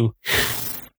to,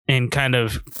 and kind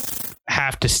of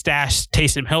have to stash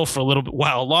Taysom Hill for a little bit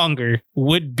while longer,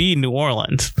 would be New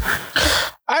Orleans.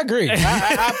 I agree.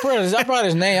 I brought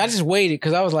his name. I just waited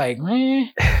because I was like, man.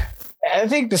 I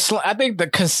think the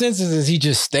consensus is he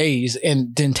just stays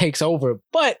and then takes over.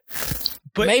 But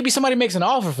maybe somebody makes an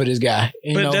offer for this guy.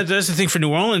 But that's the thing for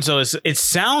New Orleans, though. Is it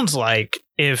sounds like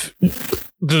if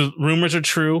the rumors are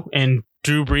true and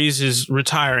Drew Brees is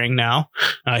retiring now,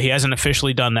 he hasn't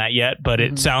officially done that yet, but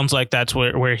it sounds like that's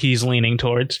where he's leaning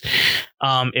towards.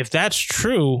 If that's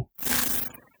true,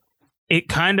 it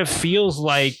kind of feels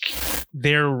like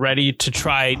they're ready to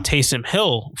try Taysom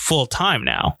Hill full time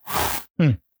now.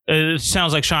 It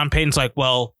sounds like Sean Payton's like,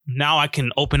 well, now I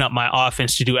can open up my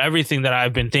offense to do everything that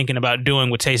I've been thinking about doing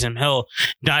with Taysom Hill,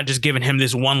 not just giving him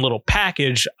this one little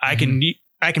package. I can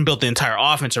build the entire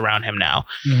offense around him now.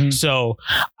 So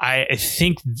I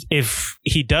think if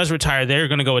he does retire, they're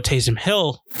going to go with Taysom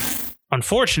Hill.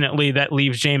 Unfortunately, that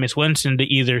leaves Jameis Winston to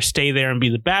either stay there and be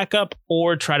the backup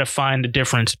or try to find a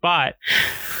different spot.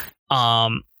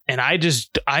 And I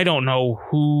don't know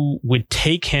who would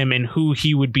take him and who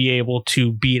he would be able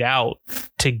to beat out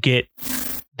to get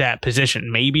that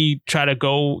position. Maybe try to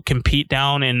go compete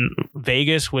down in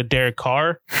Vegas with Derek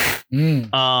Carr.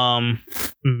 Maybe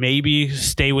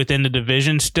stay within the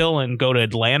division still and go to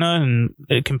Atlanta and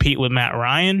compete with Matt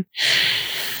Ryan.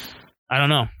 I don't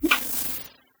know.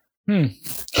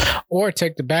 Or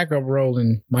take the backup role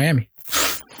in Miami.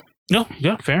 No,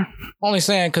 yeah, fair. Only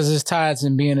saying because his ties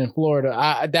and being in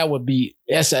Florida, that would be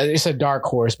it's a dark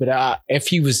horse. But if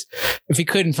he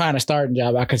couldn't find a starting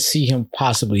job, I could see him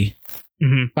possibly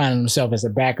finding himself as a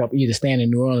backup, either staying in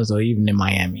New Orleans or even in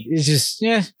Miami. It's just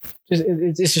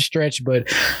it's a stretch,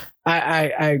 but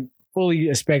I fully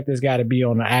expect this guy to be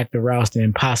on an active roster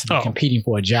and possibly competing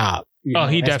for a job.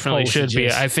 He definitely should be.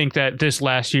 I think that this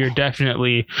last year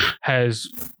definitely has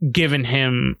given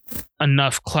him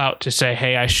enough clout to say,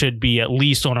 hey, I should be at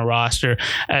least on a roster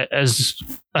as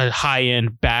a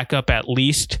high-end backup at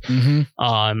least.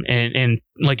 And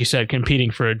like you said, competing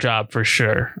for a job for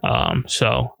sure.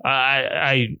 So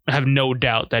I have no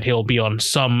doubt that he'll be on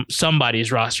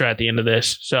somebody's roster at the end of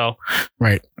this. So,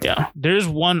 right. Yeah. There's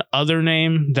one other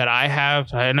name that I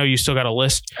have. I know you still got a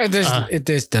list.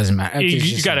 This doesn't matter.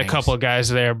 You got a couple of guys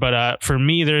there, but for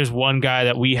me, there's one guy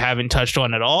that we haven't touched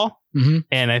on at all.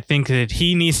 And I think that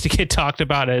he needs to get talked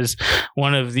about as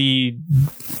one of the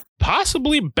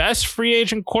possibly best free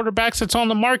agent quarterbacks that's on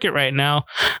the market right now.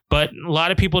 But a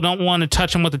lot of people don't want to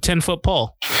touch him with a 10-foot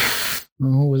pole.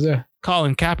 Who was that?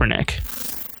 Colin Kaepernick.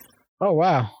 Oh,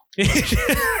 wow.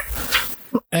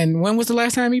 And when was the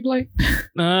last time he played?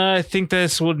 I think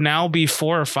this would now be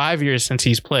 4 or 5 years since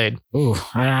he's played. Ooh,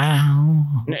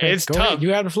 it's tough. Ahead.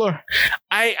 You have the floor.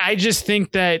 I just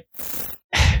think that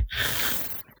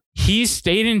he's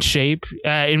stayed in shape.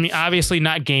 I mean, obviously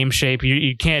not game shape.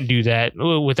 You can't do that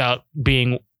without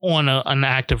being on an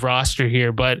active roster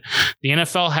here, but the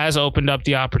NFL has opened up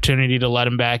the opportunity to let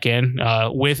him back in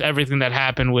with everything that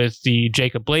happened with the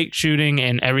Jacob Blake shooting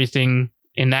and everything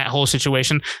in that whole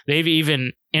situation. They've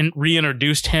even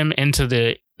reintroduced him into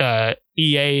the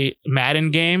EA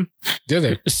Madden game. Did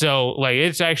they? So like,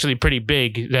 it's actually pretty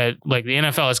big that like the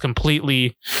NFL has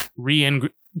completely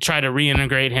try to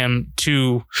reintegrate him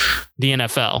to the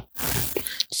NFL.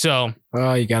 So,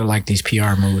 you gotta like these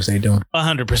PR moves they doing.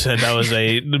 100%. That was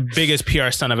the biggest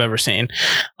PR stunt I've ever seen.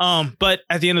 But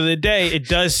at the end of the day, it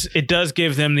does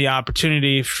give them the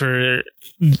opportunity for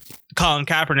Colin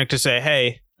Kaepernick to say,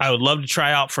 hey, I would love to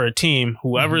try out for a team.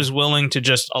 Whoever is willing to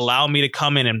just allow me to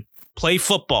come in and play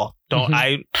football.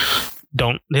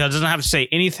 doesn't have to say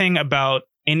anything about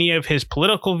any of his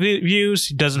political views.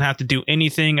 He doesn't have to do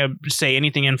anything, say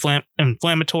anything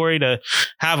inflammatory, to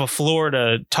have a floor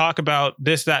to talk about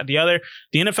this, that, the other.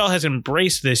 The NFL has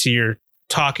embraced this year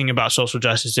talking about social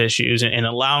justice issues and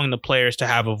allowing the players to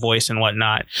have a voice and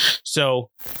whatnot.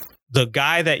 So the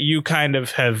guy that you kind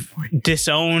of have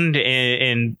disowned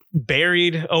and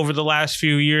buried over the last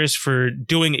few years for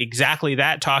doing exactly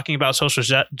that, talking about social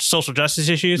justice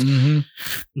issues,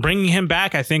 bringing him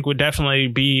back, I think, would definitely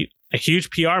be a huge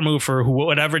PR move for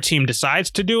whatever team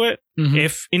decides to do it.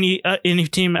 If any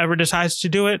team ever decides to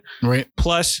do it. Right.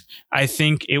 Plus, I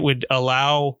think it would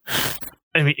allow,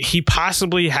 I mean, he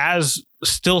possibly has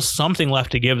still something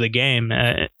left to give the game,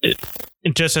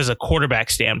 just as a quarterback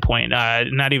standpoint,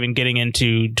 not even getting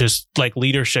into just like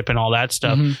leadership and all that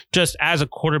stuff. Just as a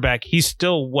quarterback, he's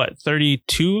still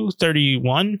 32,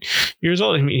 31 years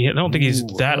old. I mean, I don't think he's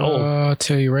that old. I'll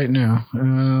tell you right now,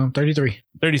 33.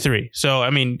 So, I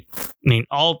mean,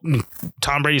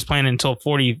 Tom Brady's playing until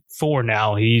 44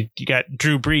 now. You got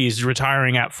Drew Brees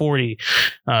retiring at 40.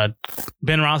 Ben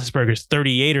Roethlisberger's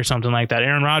 38 or something like that.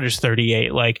 Aaron Rodgers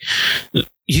 38. Like,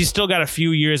 he's still got a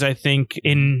few years, I think,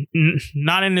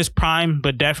 not in his prime,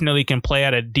 but definitely can play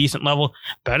at a decent level.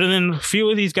 Better than a few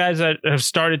of these guys that have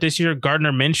started this year.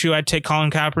 Gardner Minshew, I'd take Colin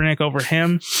Kaepernick over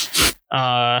him.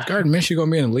 Gardner Minshew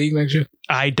gonna be in the league next year?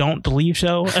 I don't believe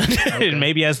so. Okay.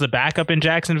 Maybe as the backup in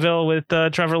Jacksonville with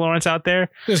Trevor Lawrence out there.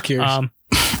 Just curious.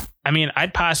 I mean,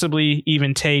 I'd possibly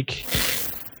even take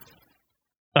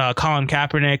Colin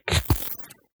Kaepernick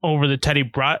over the Teddy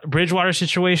Bridgewater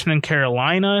situation in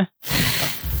Carolina.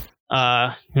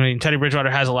 I mean, Teddy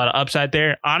Bridgewater has a lot of upside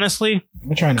there. Honestly,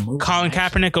 I'm trying to move Colin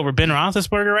Kaepernick over Ben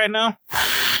Roethlisberger right now.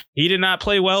 He did not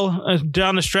play well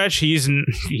down the stretch. He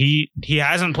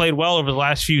hasn't played well over the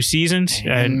last few seasons,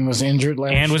 and was injured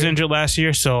last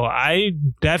year. So I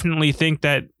definitely think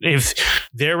that if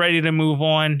they're ready to move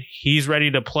on, he's ready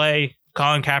to play.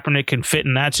 Colin Kaepernick can fit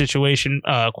in that situation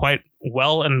quite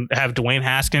well, and have Dwayne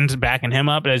Haskins backing him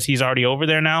up, as he's already over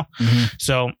there now.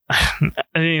 So, I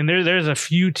mean, there's a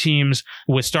few teams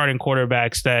with starting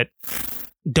quarterbacks that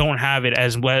don't have it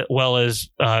as well as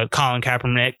Colin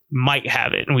Kaepernick might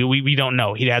have it. We don't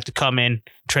know. He'd have to come in,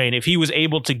 train. If he was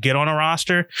able to get on a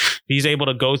roster, if he's able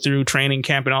to go through training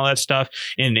camp and all that stuff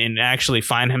and actually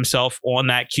find himself on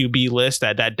that QB list,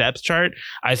 that depth chart,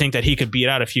 I think that he could beat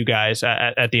out a few guys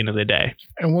at the end of the day.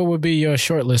 And what would be your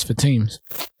short list for teams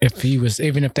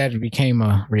even if that became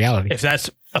a reality? If that's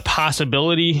a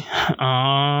possibility,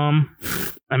 I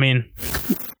mean,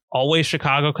 always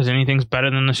Chicago, because anything's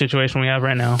better than the situation we have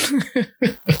right now.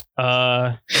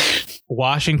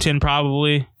 Washington,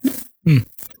 probably. New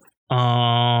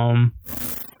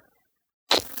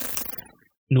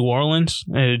Orleans.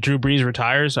 Drew Brees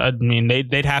retires. I mean,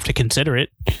 they'd have to consider it.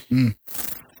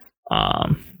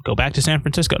 Go back to San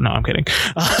Francisco. No, I'm kidding.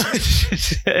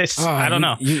 I don't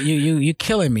know. You're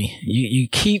killing me. You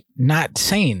keep not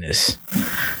saying this.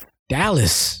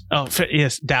 Dallas. Oh,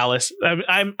 yes, Dallas.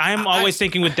 I'm always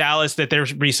thinking with Dallas that they're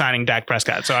re-signing Dak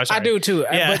Prescott. So I do too.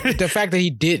 Yeah. But the fact that he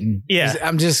didn't. Yeah.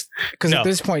 I'm just because at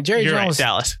this point, Jerry Jones. Right,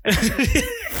 Dallas.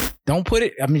 Don't put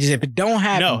it. I mean, if it don't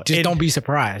happen, don't be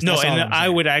surprised. No, and I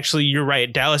would actually. You're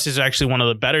right. Dallas is actually one of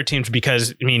the better teams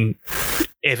because, I mean,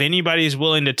 if anybody's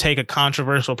willing to take a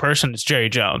controversial person, it's Jerry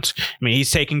Jones. I mean,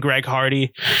 he's taking Greg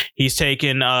Hardy. He's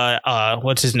taking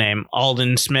what's his name,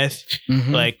 Aldon Smith.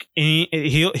 Like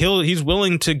he's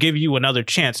willing to give you another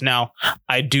chance. Now,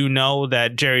 I do know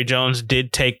that Jerry Jones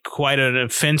did take quite an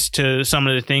offense to some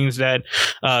of the things that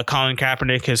Colin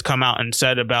Kaepernick has come out and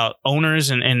said about owners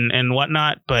and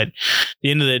whatnot. But at the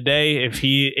end of the day, if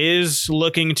he is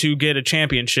looking to get a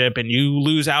championship and you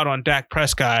lose out on Dak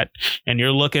Prescott and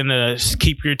you're looking to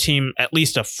keep your team at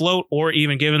least afloat or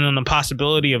even giving them the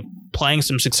possibility of playing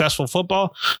some successful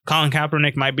football, Colin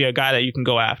Kaepernick might be a guy that you can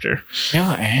go after.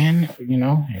 Yeah, and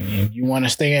if you want to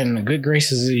stay in the good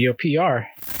graces of your PR,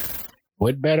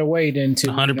 what better way than to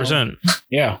 100%?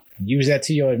 Use that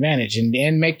to your advantage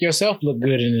and make yourself look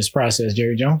good in this process,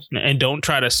 Jerry Jones. And don't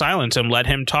try to silence him. Let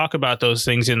him talk about those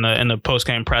things in the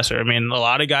post-game presser. I mean, a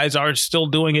lot of guys are still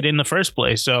doing it in the first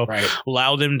place, so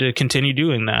allow them to continue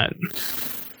doing that.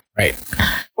 Right.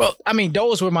 Well, I mean,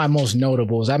 those were my most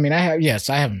notables. I mean, I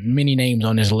have many names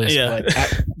on this list,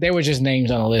 but they were just names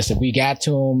on the list. If we got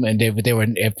to them and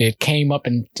if it came up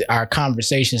in our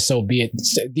conversation, so be it.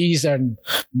 These are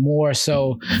more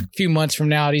so a few months from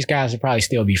now, these guys will probably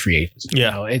still be free agents.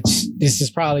 Yeah. This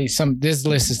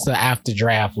list is the after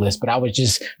draft list, but I was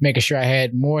just making sure I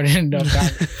had more than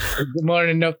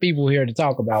enough people here to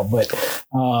talk about. But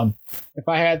If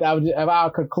I had, I'll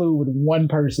conclude with one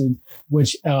person,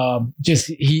 which just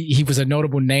he was a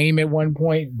notable name at one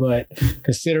point, but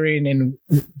considering in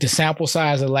the sample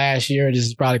size of last year, this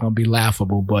is probably going to be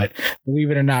laughable. But believe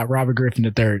it or not, Robert Griffin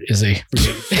III is a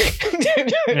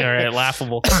all right,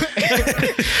 laughable.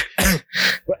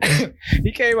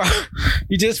 He came out.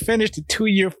 He just finished a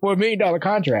 2-year, $4 million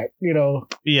contract.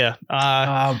 Yeah.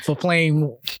 For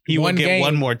playing. He will get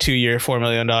one more 2-year, $4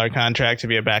 million contract to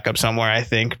be a backup somewhere, I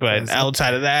think. But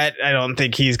outside of that, I don't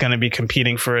think he's going to be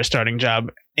competing for a starting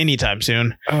job anytime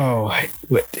soon. Oh,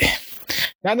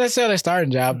 not necessarily a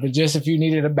starting job, but just if you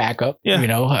needed a backup,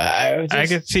 I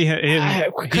could see him.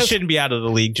 He shouldn't be out of the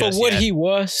league just for what yet. he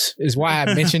was, is why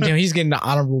I mentioned him. He's getting the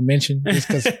honorable mention just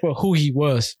because for who he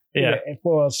was. Yeah. And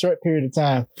for a short period of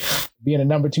time, being a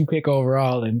number 2 pick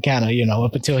overall, and kind of,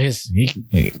 up until he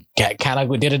got kind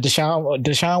of did a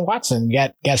Deshaun Watson,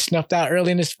 got snuffed out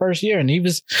early in his first year, and he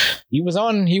was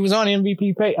on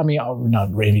MVP pace. I mean,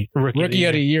 not really, rookie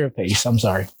of the year pace. I'm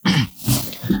sorry.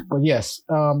 But yes,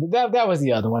 that was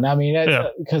the other one. I mean,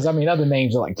 because other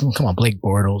names are like, come on, Blake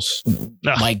Bortles,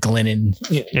 Mike Glennon.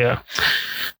 Yeah.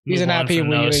 These are not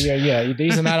people.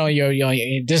 These are not on your.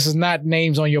 This is not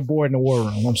names on your board in the war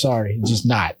room. I'm sorry, it's just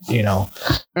not. All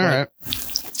right.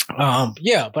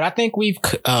 But I think we've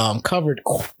covered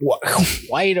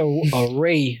quite a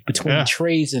array between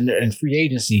trades and free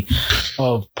agency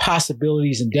of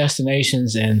possibilities and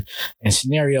destinations and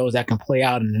scenarios that can play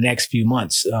out in the next few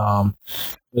months. I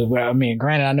mean,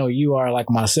 granted, I know you are like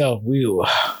myself.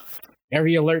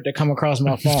 Every alert that come across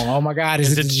my phone, oh my God,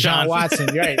 is it Deshaun Watson?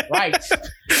 Right.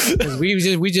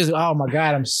 We just, oh my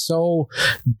God, I'm so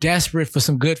desperate for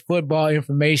some good football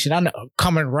information. I know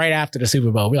coming right after the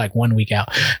Super Bowl. We're like 1 week out.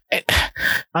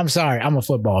 I'm sorry, I'm a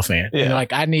football fan. Yeah.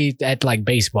 I need that like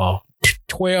baseball.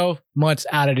 12 months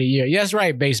out of the year. Yes,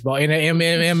 right, baseball. In the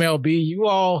MLB, you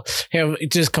all have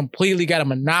just completely got a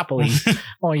monopoly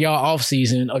on y'all off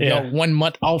season, or y'all 1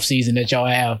 month off season that y'all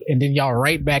have, and then y'all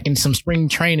right back in some spring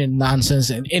training nonsense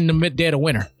and in the dead of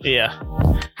winter. Yeah.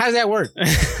 How does that work?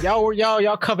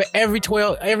 y'all cover every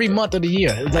month of the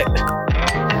year. It's like,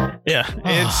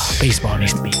 baseball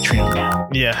needs to be trimmed down.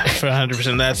 Yeah, for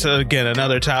 100%. That's again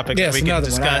another topic that we can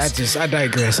discuss. I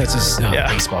digress. That's just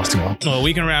baseball's too long. Well,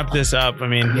 we can wrap this up. I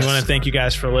mean, we want to thank you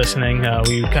guys for listening.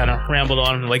 We kind of rambled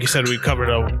on. Like you said, we covered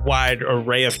a wide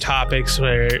array of topics for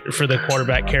the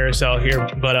quarterback carousel here.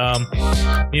 But at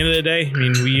the end of the day, I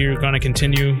mean, we are going to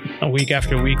continue week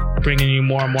after week bringing you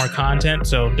more and more content.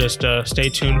 So just stay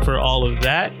tuned for all of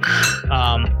that.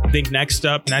 I think next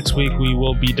week, we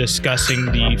will be discussing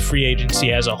the free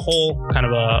agency as a whole, kind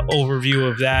of a overview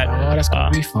of that. Oh, that's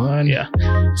gonna be fun. Yeah.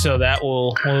 So that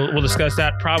we'll discuss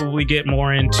that. Probably get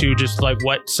more into just like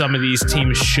what some of these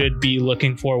teams should be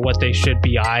looking for, what they should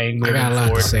be eyeing moving forward. I got a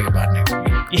lot to say about next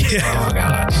week. Yeah. I got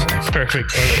a lot to say.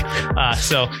 Perfect.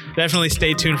 So definitely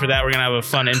stay tuned for that. We're gonna have a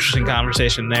fun, interesting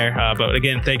conversation there. But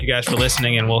again, thank you guys for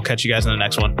listening, and we'll catch you guys in the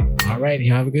next one. All right.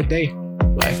 You have a good day.